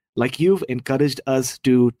so, like you've encouraged us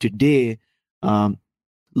to today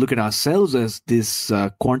look at ourselves as these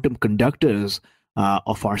quantum conductors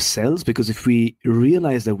of ourselves, because if we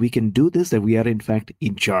realize that we can do this, that we are in fact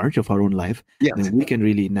in charge of our own life, then we can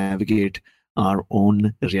really navigate our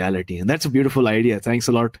own reality. And that's a beautiful idea. Thanks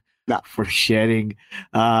a lot for sharing.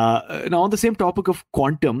 Now, on the same topic of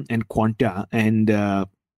quantum and quanta and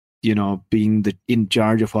being in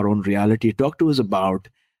charge of our own reality, talk to us about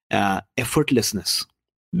effortlessness.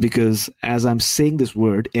 Because as I'm saying this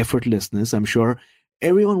word, effortlessness, I'm sure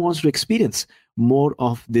everyone wants to experience more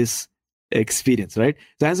of this experience, right?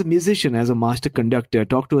 So as a musician, as a master conductor,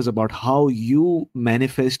 talk to us about how you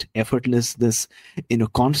manifest effortlessness in a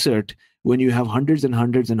concert when you have hundreds and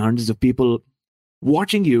hundreds and hundreds of people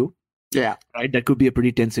watching you. Yeah. Right? That could be a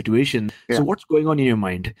pretty tense situation. Yeah. So what's going on in your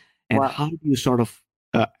mind? And how do you sort of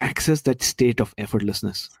access that state of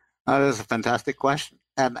effortlessness? That's a fantastic question.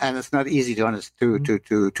 And it's not easy to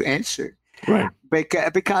answer. Right.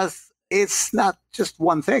 Because it's not just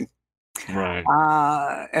one thing. Right.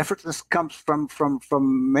 Effortlessness comes from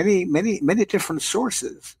many different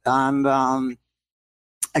sources. And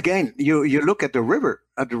again, you look at the river.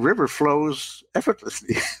 The river flows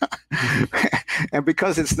effortlessly, and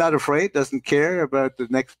because it's not afraid, doesn't care about the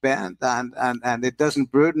next bend, and it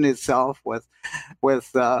doesn't burden itself with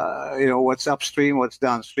what's upstream, what's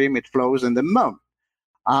downstream. It flows in the moment.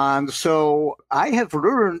 And so I have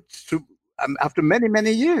learned to, after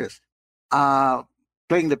many years,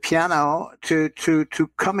 playing the piano, to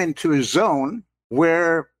come into a zone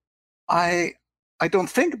where I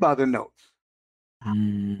don't think about the notes.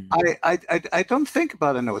 I don't think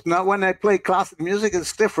about a note. Now, when I play classical music,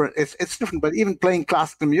 it's different. It's different. But even playing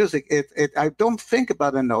classical music, I don't think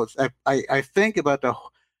about the notes. I think about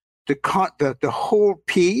the whole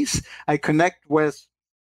piece. I connect with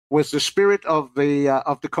the spirit of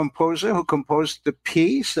the composer who composed the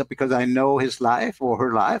piece, because I know his life or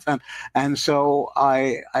her life, and so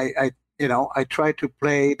I try to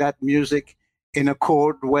play that music in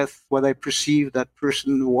accord with what I perceive that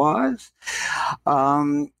person was.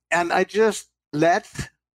 And I just let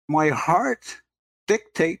my heart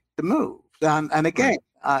dictate the moves. And again,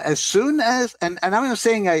 as soon as, and I'm not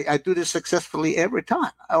saying I do this successfully every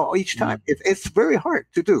time, or each time. It's very hard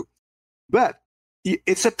to do. But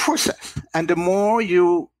it's a process. And the more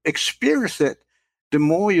you experience it, the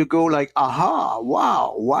more you go like, aha,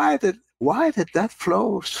 wow, why did that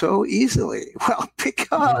flow so easily? Well,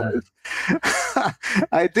 because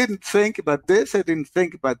I didn't think about this. I didn't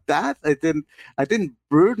think about that. I didn't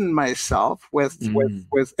burden myself with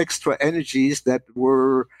extra energies that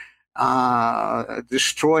were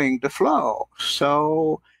destroying the flow.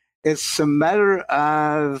 So it's a matter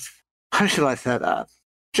of, how shall I say that?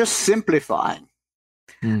 Just simplifying.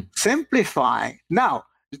 Simplifying. Now,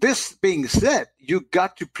 this being said, you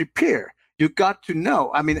got to prepare. You got to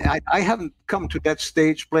know. I mean, I haven't come to that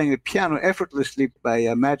stage playing the piano effortlessly by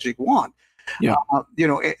a magic wand. Yeah.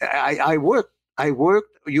 I worked.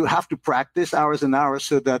 You have to practice hours and hours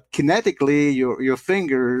so that kinetically your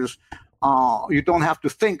fingers, you don't have to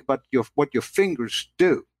think about what your fingers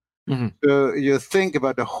do. Mm-hmm. So you think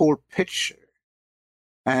about the whole picture,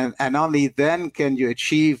 and only then can you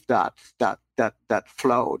achieve that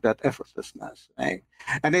flow, that effortlessness, right?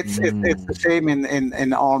 And it's the same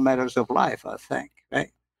in all matters of life, I think,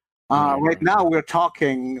 right? Right now we're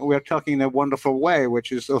talking in a wonderful way,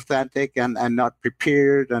 which is authentic and not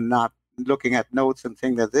prepared and not looking at notes and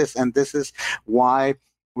things like this. And this is why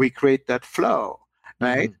we create that flow,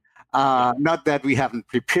 right? Not that we haven't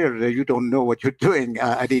prepared. You don't know what you're doing,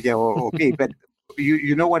 Aditya or me, but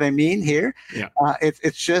you know what I mean here. Yeah.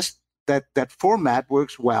 It's just that format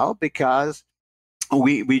works well because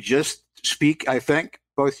we just speak, I think,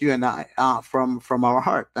 both you and I, from our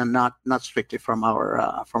heart and not strictly from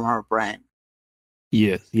our brain.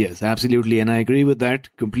 Yes, absolutely, and I agree with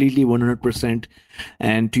that completely, 100%.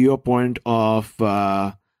 And to your point of,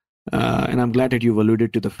 and I'm glad that you've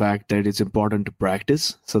alluded to the fact that it's important to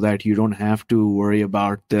practice so that you don't have to worry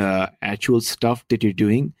about the actual stuff that you're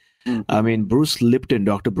doing. I mean,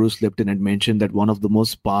 Dr. Bruce Lipton had mentioned that one of the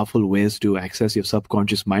most powerful ways to access your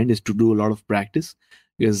subconscious mind is to do a lot of practice.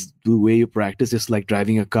 Because the way you practice is like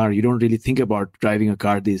driving a car. You don't really think about driving a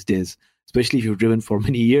car these days, especially if you've driven for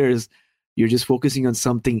many years. You're just focusing on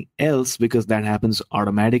something else because that happens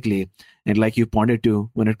automatically. And like you pointed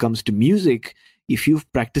to, when it comes to music, if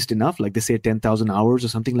you've practiced enough, like they say 10,000 hours or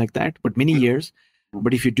something like that, but many years,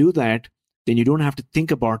 but if you do that, then you don't have to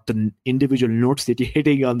think about the individual notes that you're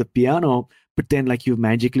hitting on the piano, but then like you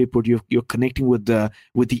magically you're connecting with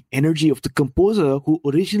the energy of the composer who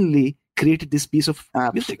originally created this piece of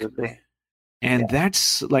music. And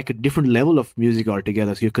that's like a different level of music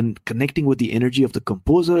altogether. So you're connecting with the energy of the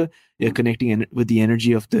composer, you're connecting with the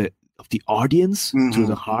energy of the audience through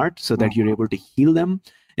the heart, so that you're able to heal them.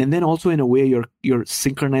 And then also in a way you're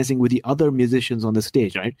synchronizing with the other musicians on the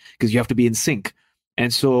stage, right? Because you have to be in sync.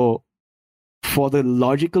 And so for the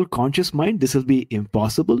logical conscious mind, this will be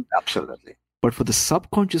impossible. Absolutely. But for the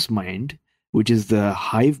subconscious mind, which is the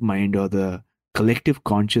hive mind or the collective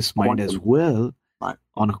conscious mind as well,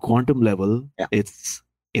 on a quantum level, it's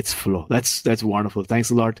flow. That's wonderful. Thanks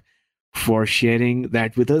a lot for sharing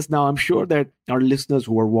that with us. Now, I'm sure that our listeners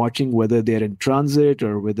who are watching, whether they're in transit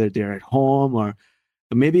or whether they're at home or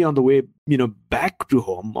maybe on the way, back to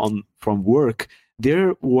home from work,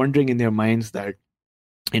 they're wondering in their minds that,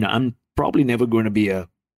 I'm probably never going to be a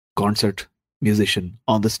concert musician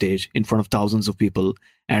on the stage in front of thousands of people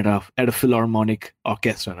at a philharmonic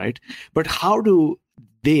orchestra, right? But how do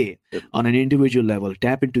they, on an individual level,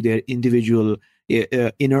 tap into their individual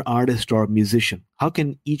inner artist or musician? How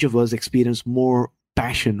can each of us experience more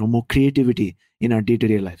passion or more creativity in our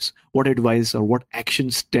day-to-day lives? What advice or what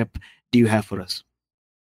action step do you have for us?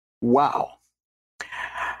 Wow.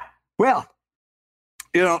 Well,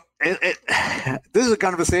 this is a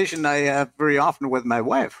conversation I have very often with my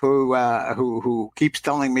wife, who keeps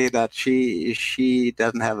telling me that she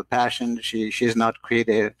doesn't have a passion, she's not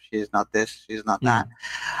creative, she's not this, she's not that,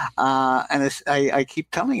 and I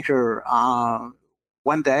keep telling her,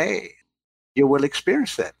 one day you will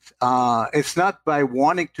experience it. It's not by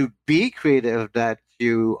wanting to be creative that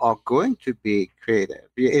you are going to be creative.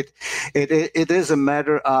 It is a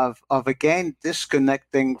matter of again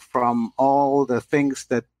disconnecting from all the things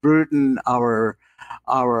that burden our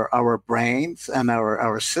brains and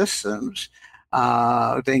our systems,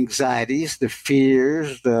 the anxieties, the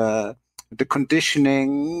fears, the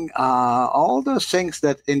conditioning, all those things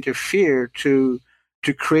that interfere to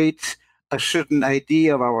create a certain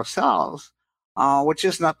idea of ourselves, which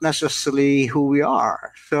is not necessarily who we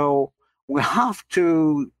are. So we have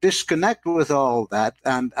to disconnect with all that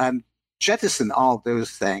and jettison all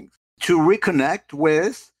those things to reconnect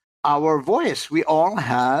with our voice. We all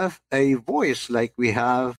have a voice, like we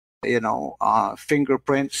have,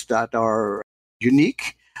 fingerprints that are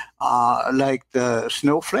unique, like the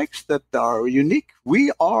snowflakes that are unique.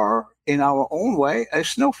 We are, in our own way, a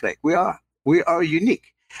snowflake. We are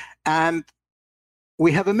unique. And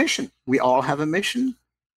we have a mission. We all have a mission.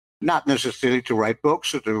 Not necessarily to write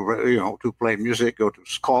books or to play music or to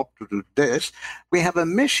sculpt, to do this. We have a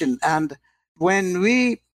mission, and when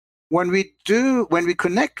we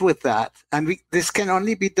connect with that, and this can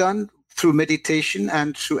only be done through meditation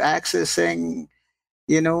and through accessing,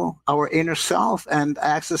 our inner self and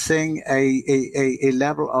accessing a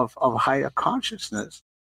level of higher consciousness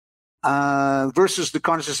versus the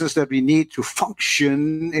consciousness that we need to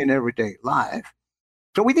function in everyday life.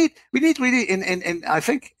 So we need really, in I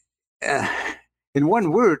think. In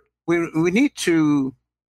one word, we need to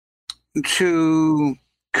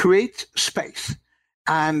create space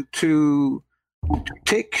and to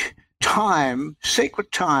take time,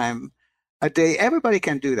 sacred time, a day. Everybody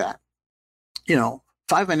can do that.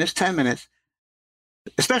 5 minutes, 10 minutes,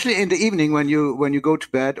 especially in the evening when you go to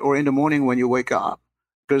bed, or in the morning when you wake up,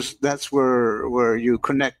 because that's where you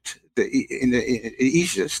connect the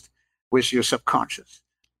easiest with your subconscious.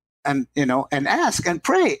 And and ask and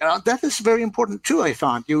pray. That is very important too. I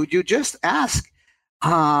found you just ask,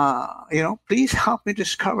 please help me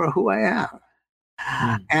discover who I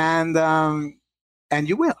am, and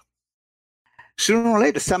you will. Sooner or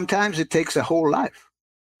later, sometimes it takes a whole life.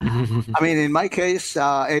 I mean, in my case,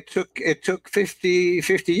 it took 50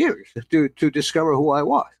 years to discover who I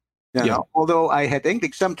was. Although I had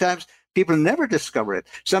inkling, sometimes people never discover it.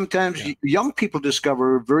 Sometimes young people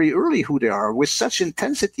discover very early who they are with such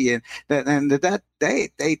intensity, and that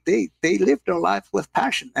they live their life with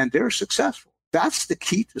passion and they're successful. That's the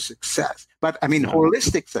key to success. But I mean,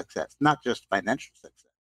 holistic success, not just financial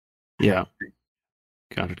success. Yeah,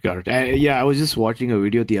 got it. I was just watching a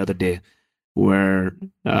video the other day where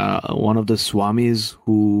one of the swamis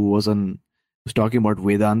who was on was talking about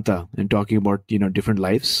Vedanta and talking about, different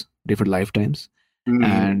lives, different lifetimes. Mm.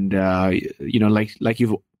 And, like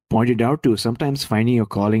you've pointed out too, sometimes finding your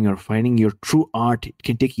calling or finding your true art, it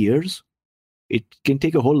can take years. It can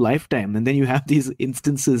take a whole lifetime. And then you have these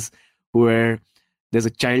instances where there's a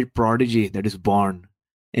child prodigy that is born.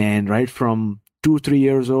 And right from 2, 3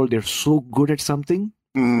 years old, they're so good at something.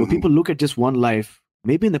 Well, people look at just one life.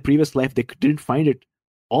 Maybe in the previous life, they didn't find it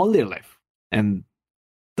all their life. And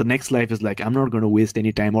the next life is like, I'm not going to waste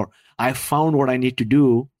any time, or I found what I need to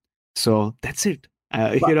do. So that's it.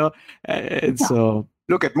 And so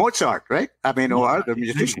look at Mozart, right? I mean, or other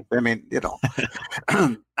musicians. I mean,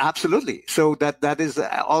 absolutely. So that is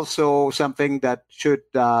also something that should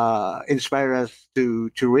inspire us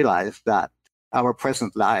to realize that our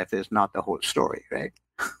present life is not the whole story, right?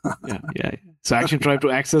 Yeah. So Action Tribe,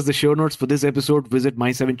 to access the show notes for this episode, visit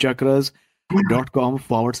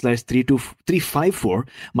my7chakras.com/354,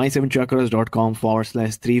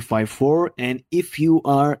 my7chakras.com/354. And if you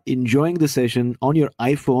are enjoying the session on your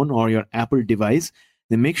iPhone or your Apple device,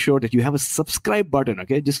 then make sure that you have a subscribe button,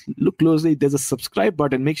 okay? Just look closely. There's a subscribe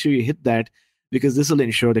button. Make sure you hit that, because this will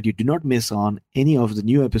ensure that you do not miss on any of the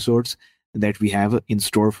new episodes that we have in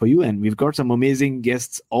store for you. And we've got some amazing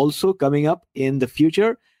guests also coming up in the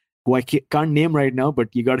future who I can't name right now,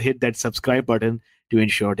 but you got to hit that subscribe button to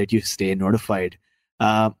ensure that you stay notified.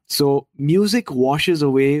 So music washes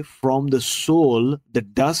away from the soul the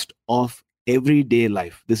dust of everyday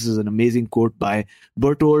life. This is an amazing quote by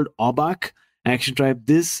Bertold Obach. Action Tribe,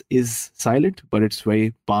 this is silent, but it's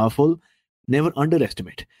very powerful. Never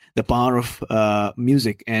underestimate the power of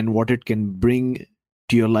music and what it can bring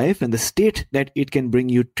to your life and the state that it can bring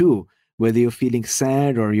you to, whether you're feeling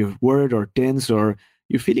sad or you're worried or tense or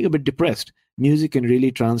you're feeling a bit depressed. Music can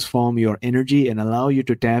really transform your energy and allow you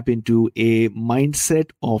to tap into a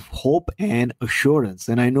mindset of hope and assurance.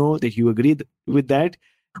 And I know that you agree with that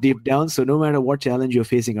deep down. So no matter what challenge you're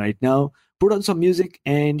facing right now, put on some music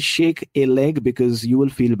and shake a leg, because you will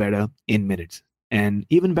feel better in minutes. And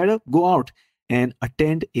even better, go out and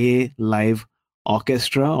attend a live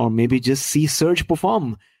orchestra, or maybe just see Serge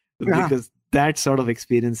perform, because that sort of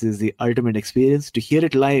experience is the ultimate experience. To hear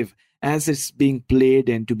it live as it's being played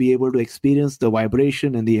and to be able to experience the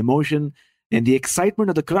vibration and the emotion and the excitement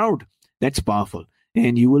of the crowd, that's powerful.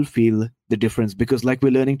 And you will feel the difference, because like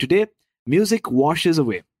we're learning today, music washes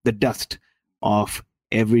away the dust of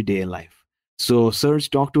everyday life. So Serge,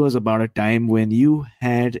 talk to us about a time when you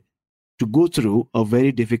had to go through a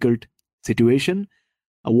very difficult situation.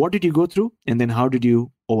 What did you go through, and then how did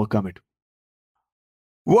you overcome it?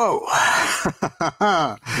 Whoa!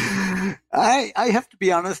 I have to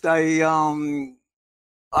be honest. I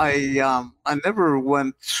never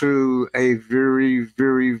went through a very,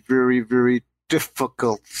 very, very, very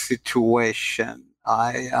difficult situation.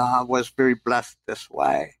 I was very blessed this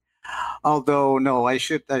way. Although, no, I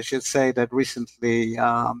should say that recently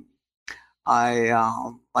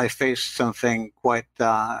I faced something quite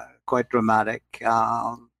dramatic,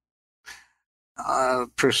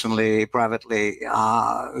 personally, privately,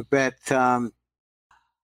 but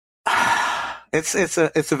it's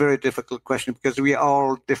a very difficult question, because we are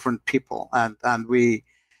all different people, and we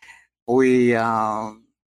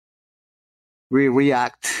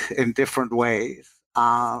react in different ways.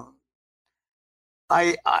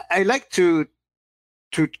 I like to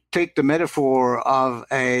take the metaphor of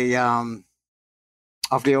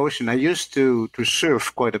the ocean. I used to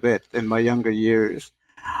surf quite a bit in my younger years,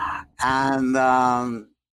 and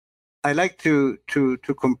I like to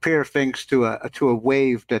compare things to a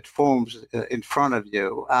wave that forms in front of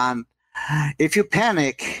you. And if you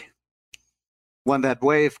panic when that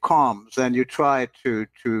wave comes and you try to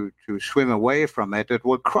swim away from it, it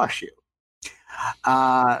will crush you.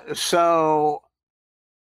 So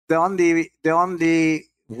the only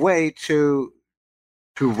way to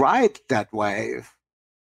ride that wave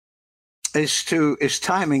is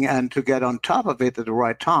timing, and to get on top of it at the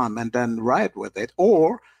right time and then ride with it,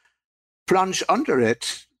 or plunge under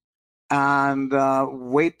it and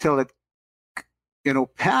wait till it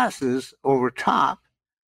passes over top,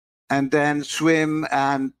 and then swim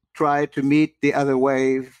and try to meet the other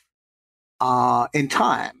wave in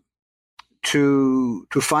time to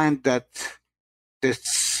find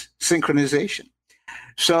this synchronization.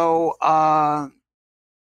 So I'm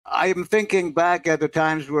thinking back at the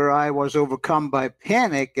times where I was overcome by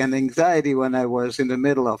panic and anxiety when I was in the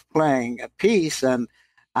middle of playing a piece and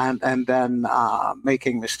then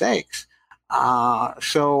making mistakes.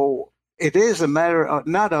 So it is a matter of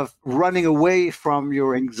not of running away from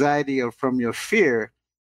your anxiety or from your fear,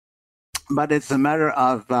 but it's a matter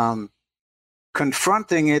of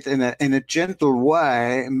confronting it in a gentle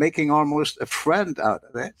way, making almost a friend out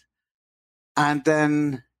of it. And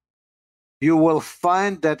then you will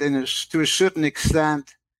find that to a certain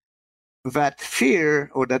extent, that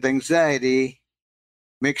fear or that anxiety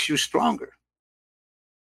makes you stronger.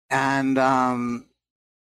 And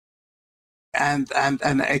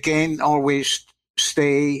again, always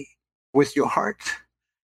stay with your heart.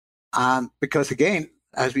 Because again,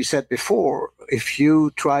 as we said before, if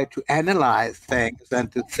you try to analyze things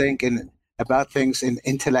and to think about things in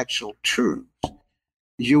intellectual terms,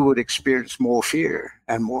 you would experience more fear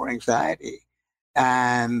and more anxiety,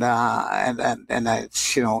 and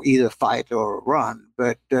it's either fight or run.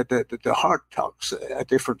 But the heart talks a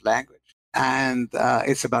different language, and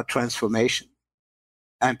it's about transformation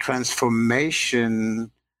and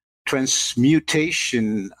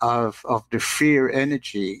transmutation of the fear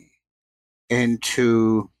energy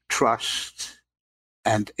into trust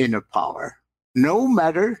and inner power, no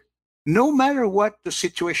matter what the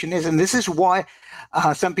situation is. And this is why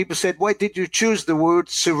some people said, why did you choose the word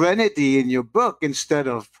serenity in your book instead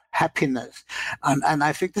of happiness? And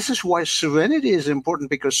I think this is why serenity is important,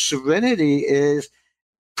 because serenity is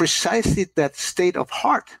precisely that state of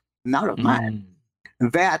heart, not of mind,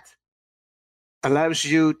 that allows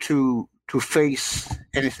you to face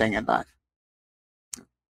anything in life.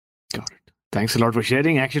 Got it. Thanks a lot for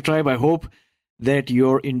sharing, Action Tribe. I hope that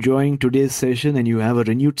you're enjoying today's session and you have a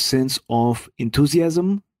renewed sense of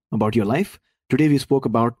enthusiasm about your life. Today we spoke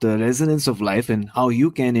about the resonance of life and how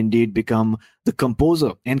you can indeed become the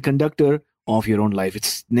composer and conductor of your own life.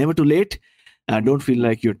 It's never too late. Don't feel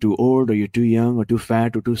like you're too old or you're too young or too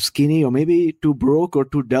fat or too skinny or maybe too broke or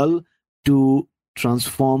too dull to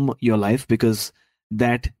transform your life, because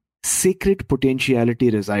that sacred potentiality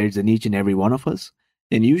resides in each and every one of us.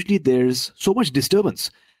 And usually there's so much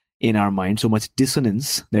disturbance in our mind, so much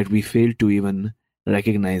dissonance, that we fail to even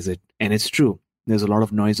recognize it. And it's true. There's a lot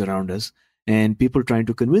of noise around us and people trying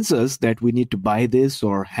to convince us that we need to buy this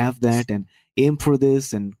or have that and aim for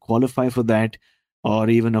this and qualify for that or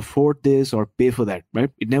even afford this or pay for that,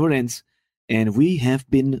 right? It never ends. And we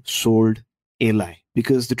have been sold a lie,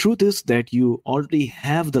 because the truth is that you already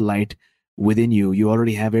have the light within you. You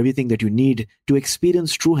already have everything that you need to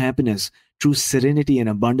experience true happiness, true serenity and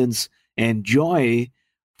abundance and joy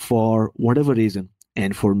for whatever reason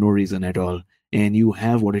and for no reason at all. And you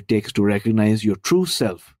have what it takes to recognize your true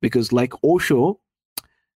self. Because like Osho,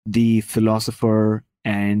 the philosopher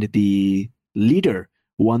and the leader,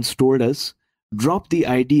 once told us, drop the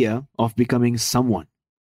idea of becoming someone,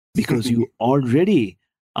 because you already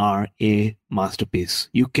are a masterpiece.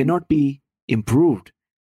 You cannot be improved.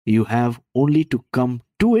 You have only to come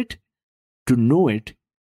to it, to know it,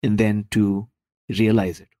 and then to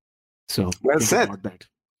realize it. So well think said. about that.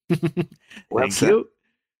 Well Thank said. you.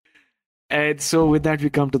 And so with that, we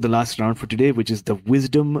come to the last round for today, which is the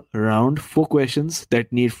wisdom round. 4 questions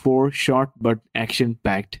that need 4 short but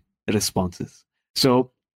action-packed responses.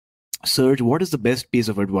 So, Serge, what is the best piece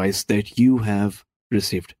of advice that you have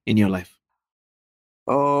received in your life?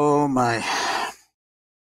 Oh my!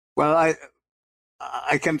 Well,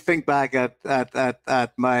 I can think back at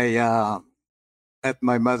my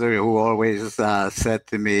mother, who always said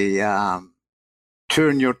to me,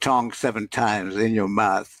 "Turn your tongue 7 times in your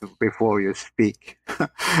mouth before you speak," and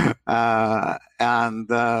I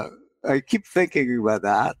keep thinking about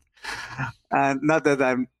that. And not that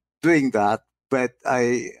I'm doing that, but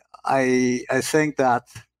I think that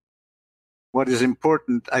what is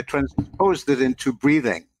important, I transposed it into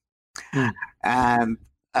breathing, and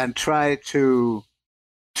try to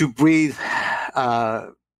breathe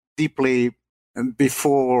deeply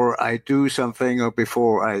before I do something or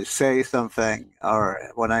before I say something, or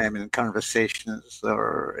when I am in conversations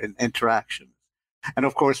or in interactions, and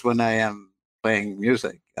of course when I am playing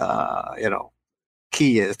music.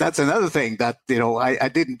 Key is, that's another thing that I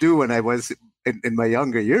didn't do when I was in my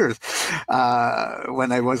younger years.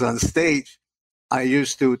 When I was on stage, I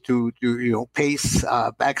used to pace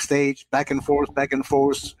backstage, back and forth,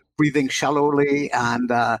 breathing shallowly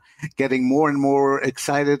and getting more and more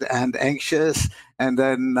excited and anxious. And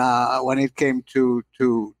then when it came to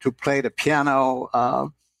play the piano,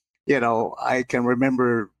 I can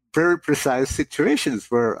remember very precise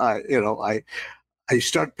situations where I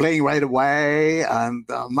start playing right away, and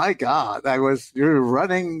my God, I was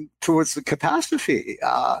running towards the catastrophe.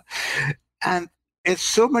 And it's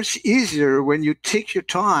so much easier when you take your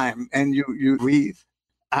time and you breathe.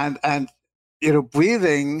 And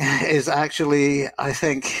breathing is actually, I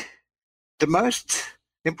think, the most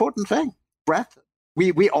important thing. Breath.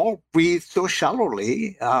 We all breathe so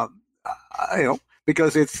shallowly,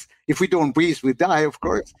 because if we don't breathe, we die, of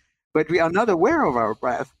course. but we are not aware of our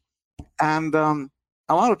breath. And a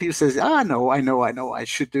lot of people says, I know, I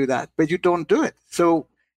should do that, but you don't do it. So,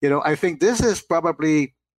 I think this is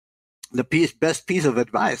probably the best piece of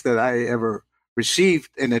advice that I ever received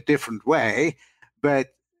in a different way,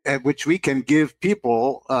 but which we can give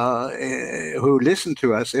people who listen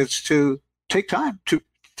to us, is to take time to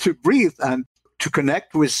breathe and to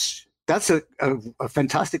connect with. That's a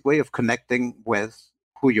fantastic way of connecting with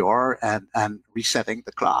who you are and resetting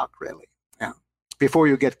the clock, really. Yeah. Before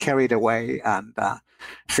you get carried away and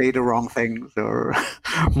say the wrong things or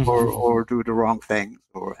do the wrong things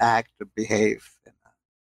or act or behave in a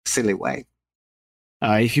silly way.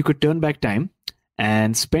 If you could turn back time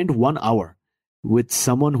and spend 1 hour with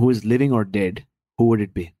someone who is living or dead, who would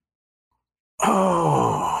it be?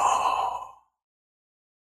 Oh,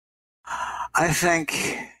 I think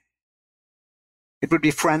it would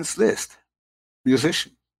be Franz Liszt,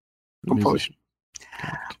 musician, composer,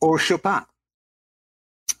 or Chopin.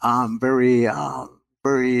 I'm very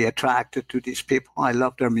attracted to these people. I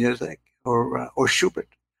love their music, or Schubert.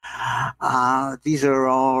 These are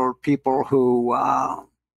all people who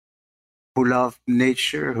love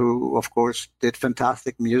nature, who, of course, did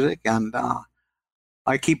fantastic music. And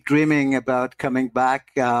I keep dreaming about coming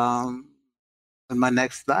back in my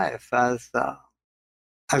next life as a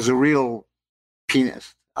real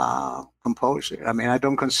pianist, composer. I mean, I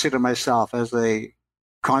don't consider myself as a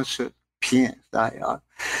concert pianist. I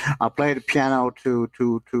play the piano to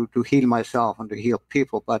heal myself and to heal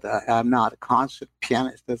people, but I'm not a concert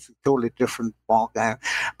pianist. That's a totally different ballgame.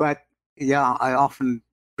 But yeah, I often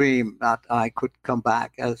dream that I could come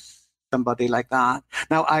back as somebody like that.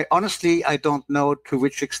 Now, I don't know to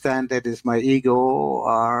which extent it is my ego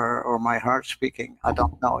or my heart speaking. I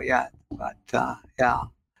don't know yet, but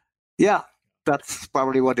yeah, that's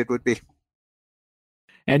probably what it would be.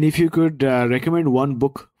 And if you could recommend one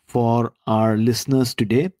book for our listeners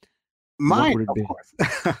today, mine, of course.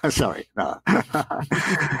 Sorry, no.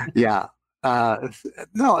 Yeah,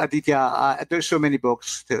 no, Aditya. There's so many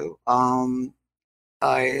books too.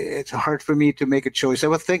 It's hard for me to make a choice. I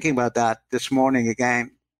was thinking about that this morning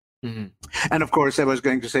again. Mm-hmm. And of course, I was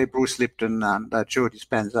going to say Bruce Lipton and Joe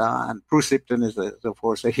Dispenza. And Bruce Lipton is, of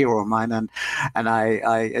course, a hero of mine, and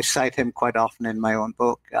I cite him quite often in my own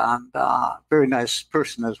book. And very nice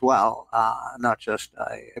person as well, not just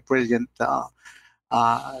a brilliant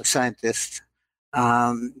scientist.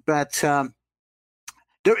 But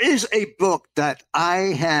there is a book that I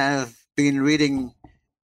have been reading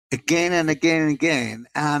again and again and again,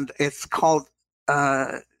 and it's called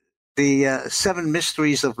The 7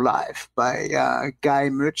 Mysteries of Life by Guy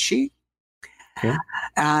Murchie. Okay.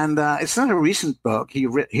 And it's not a recent book.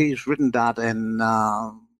 He's written that in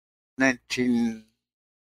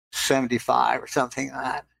 1975 or something like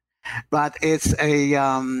that. But it's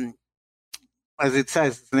as it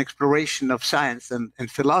says, it's an exploration of science and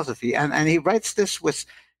philosophy. And he writes this with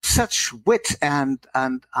such wit and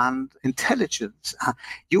intelligence.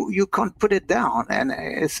 You can't put it down, and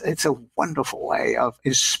it's a wonderful way of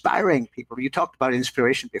inspiring people. You talked about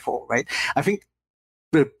inspiration before, right? I think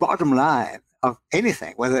the bottom line of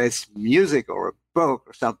anything, whether it's music or a book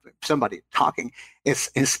or somebody talking, it's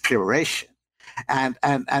inspiration. And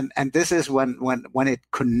this is when it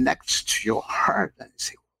connects to your heart, and you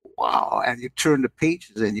say, wow, and you turn the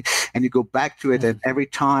pages and you go back to it, and every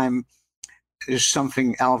time there's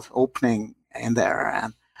something else opening in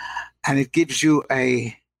there, and it gives you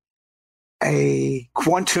a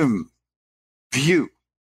quantum view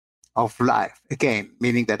of life, again,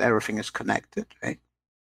 meaning that everything is connected, right?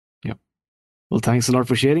 Yeah. Well, thanks a lot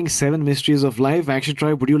for sharing 7 Mysteries of Life. Action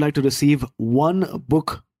Tribe, would you like to receive one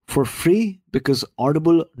book for free? Because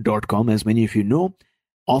Audible.com, as many of you know,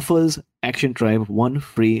 offers Action Tribe one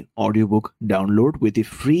free audiobook download with a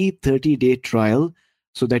free 30-day trial,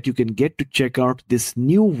 so that you can get to check out this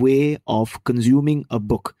new way of consuming a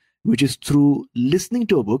book, which is through listening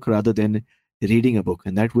to a book rather than reading a book.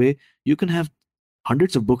 And that way you can have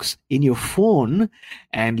hundreds of books in your phone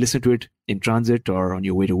and listen to it in transit or on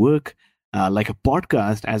your way to work, like a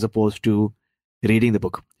podcast, as opposed to reading the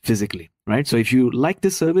book physically, right? So if you like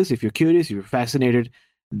this service, if you're curious, if you're fascinated,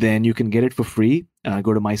 then you can get it for free.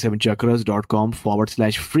 Go to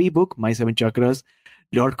my7chakras.com/free book,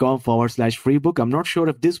 my7chakras.com/free book. I'm not sure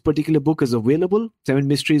if this particular book is available, 7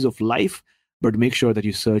 Mysteries of Life, but make sure that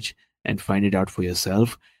you search and find it out for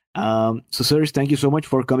yourself. So Serge, thank you so much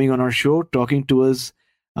for coming on our show, talking to us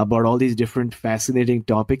about all these different fascinating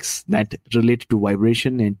topics that relate to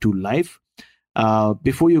vibration and to life.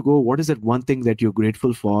 Before you go, what is that one thing that you're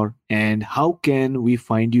grateful for, and how can we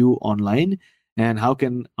find you online, and how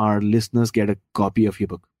can our listeners get a copy of your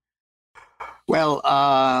book? Well,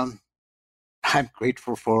 I'm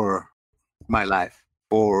grateful for my life,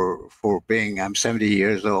 for being. I'm 70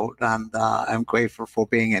 years old, and I'm grateful for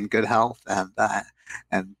being in good health and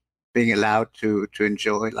being allowed to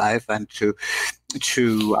enjoy life and to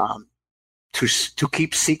to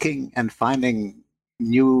keep seeking and finding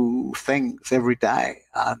new things every day.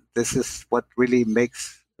 This is what really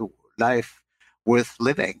makes life worth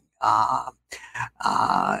living. And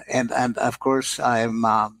of course, I'm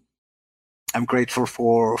grateful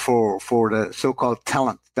for the so-called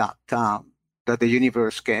talent that the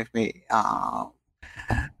universe gave me.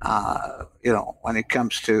 When it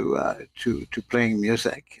comes to playing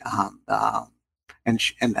music, and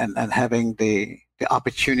having the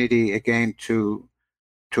opportunity again to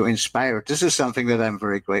inspire. This is something that I'm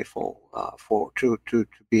very grateful for, to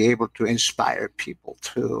be able to inspire people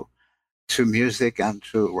to music and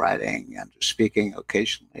to writing and to speaking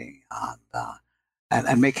occasionally,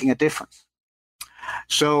 and making a difference.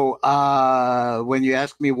 So when you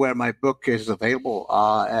ask me where my book is available,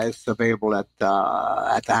 it's available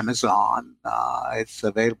at Amazon. It's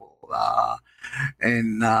available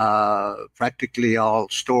in practically all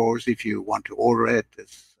stores if you want to order it.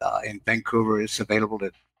 It's in Vancouver. It's available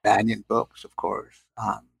at Banyan Books, of course.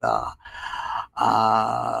 And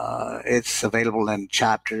it's available in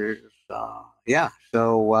Chapters. So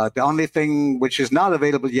the only thing which is not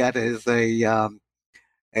available yet is a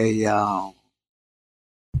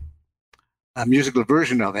musical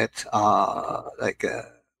version of it, like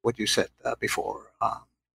what you said before,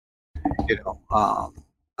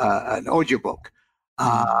 an audiobook,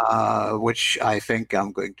 which I think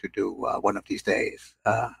I'm going to do one of these days,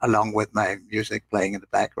 along with my music playing in the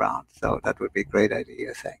background. So that would be a great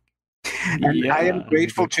idea, I think. And I am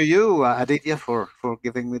grateful to you, Aditya, for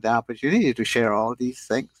giving me the opportunity to share all these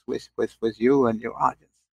things with you and your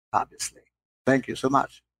audience, obviously. Thank you so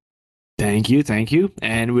much. Thank you.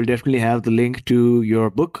 And we'll definitely have the link to your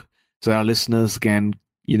book so our listeners can,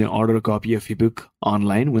 order a copy of your book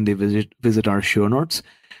online when they visit our show notes.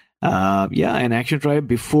 And Action Tribe,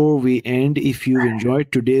 before we end, if you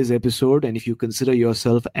enjoyed today's episode and if you consider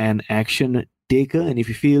yourself an action taker and if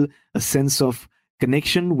you feel a sense of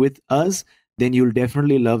connection with us, then you'll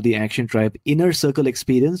definitely love the Action Tribe Inner Circle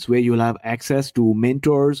experience, where you'll have access to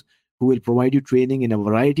mentors who will provide you training in a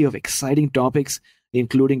variety of exciting topics,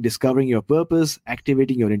 including discovering your purpose,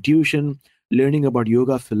 activating your intuition, learning about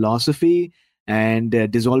yoga philosophy, and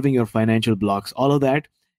dissolving your financial blocks, all of that.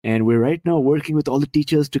 And we're right now working with all the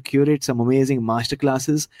teachers to curate some amazing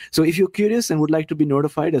masterclasses. So if you're curious and would like to be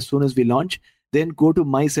notified as soon as we launch, then go to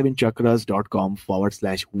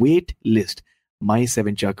my7chakras.com/wait list.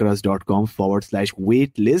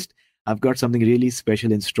 my7chakras.com/wait list. I've got something really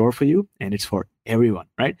special in store for you, and it's for everyone,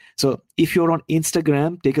 right? So if you're on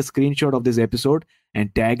Instagram, take a screenshot of this episode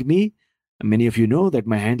and tag me. Many of you know that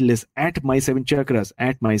my handle is @my7chakras,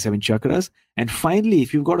 @my7chakras. And finally,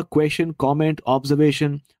 if you've got a question, comment,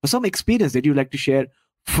 observation, or some experience that you'd like to share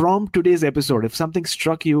from today's episode, if something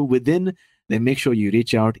struck you within, then make sure you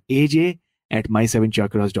reach out,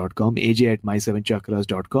 aj@my7chakras.com,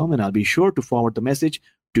 aj@my7chakras.com, and I'll be sure to forward the message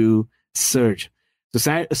to Serge.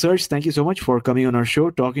 So Serge, thank you so much for coming on our show,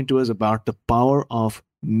 talking to us about the power of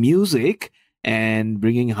music and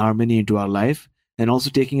bringing harmony into our life, and also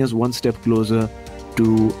taking us one step closer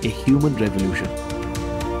to a human revolution.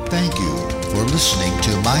 Thank you for listening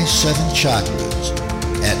to My 7 Chakras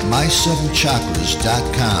at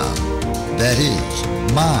my7chakras.com. That is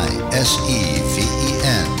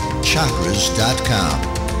MySEVEN chakras.com.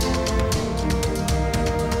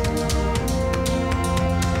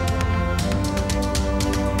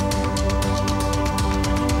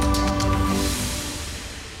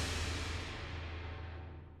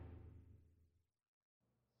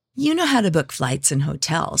 You know how to book flights and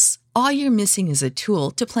hotels. All you're missing is a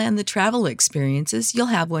tool to plan the travel experiences you'll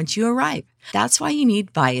have once you arrive. That's why you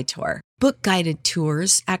need Viator. Book guided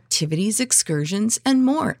tours, activities, excursions, and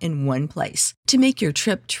more in one place to make your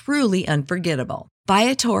trip truly unforgettable.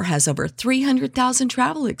 Viator has over 300,000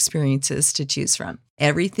 travel experiences to choose from.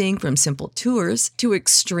 Everything from simple tours to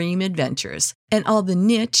extreme adventures and all the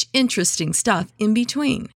niche, interesting stuff in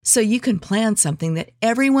between. So you can plan something that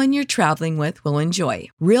everyone you're traveling with will enjoy.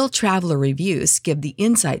 Real traveler reviews give the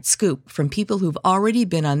inside scoop from people who've already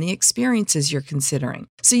been on the experiences you're considering.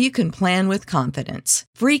 So you can plan with confidence.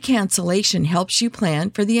 Free cancellation helps you plan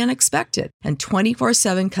for the unexpected. And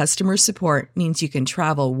 24/7 customer support means you can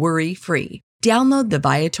travel worry-free. Download the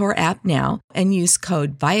Viator app now and use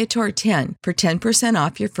code Viator10 for 10%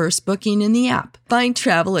 off your first booking in the app. Find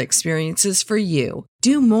travel experiences for you.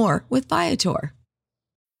 Do more with Viator.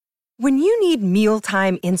 When you need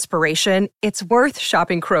mealtime inspiration, it's worth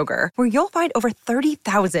shopping Kroger, where you'll find over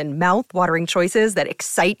 30,000 mouth-watering choices that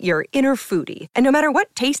excite your inner foodie. And no matter what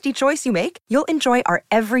tasty choice you make, you'll enjoy our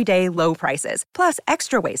everyday low prices, plus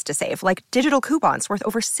extra ways to save, like digital coupons worth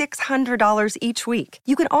over $600 each week.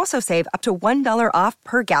 You can also save up to $1 off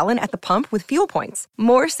per gallon at the pump with fuel points.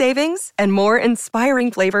 More savings and more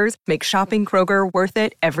inspiring flavors make shopping Kroger worth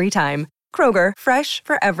it every time. Kroger, fresh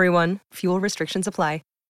for everyone. Fuel restrictions apply.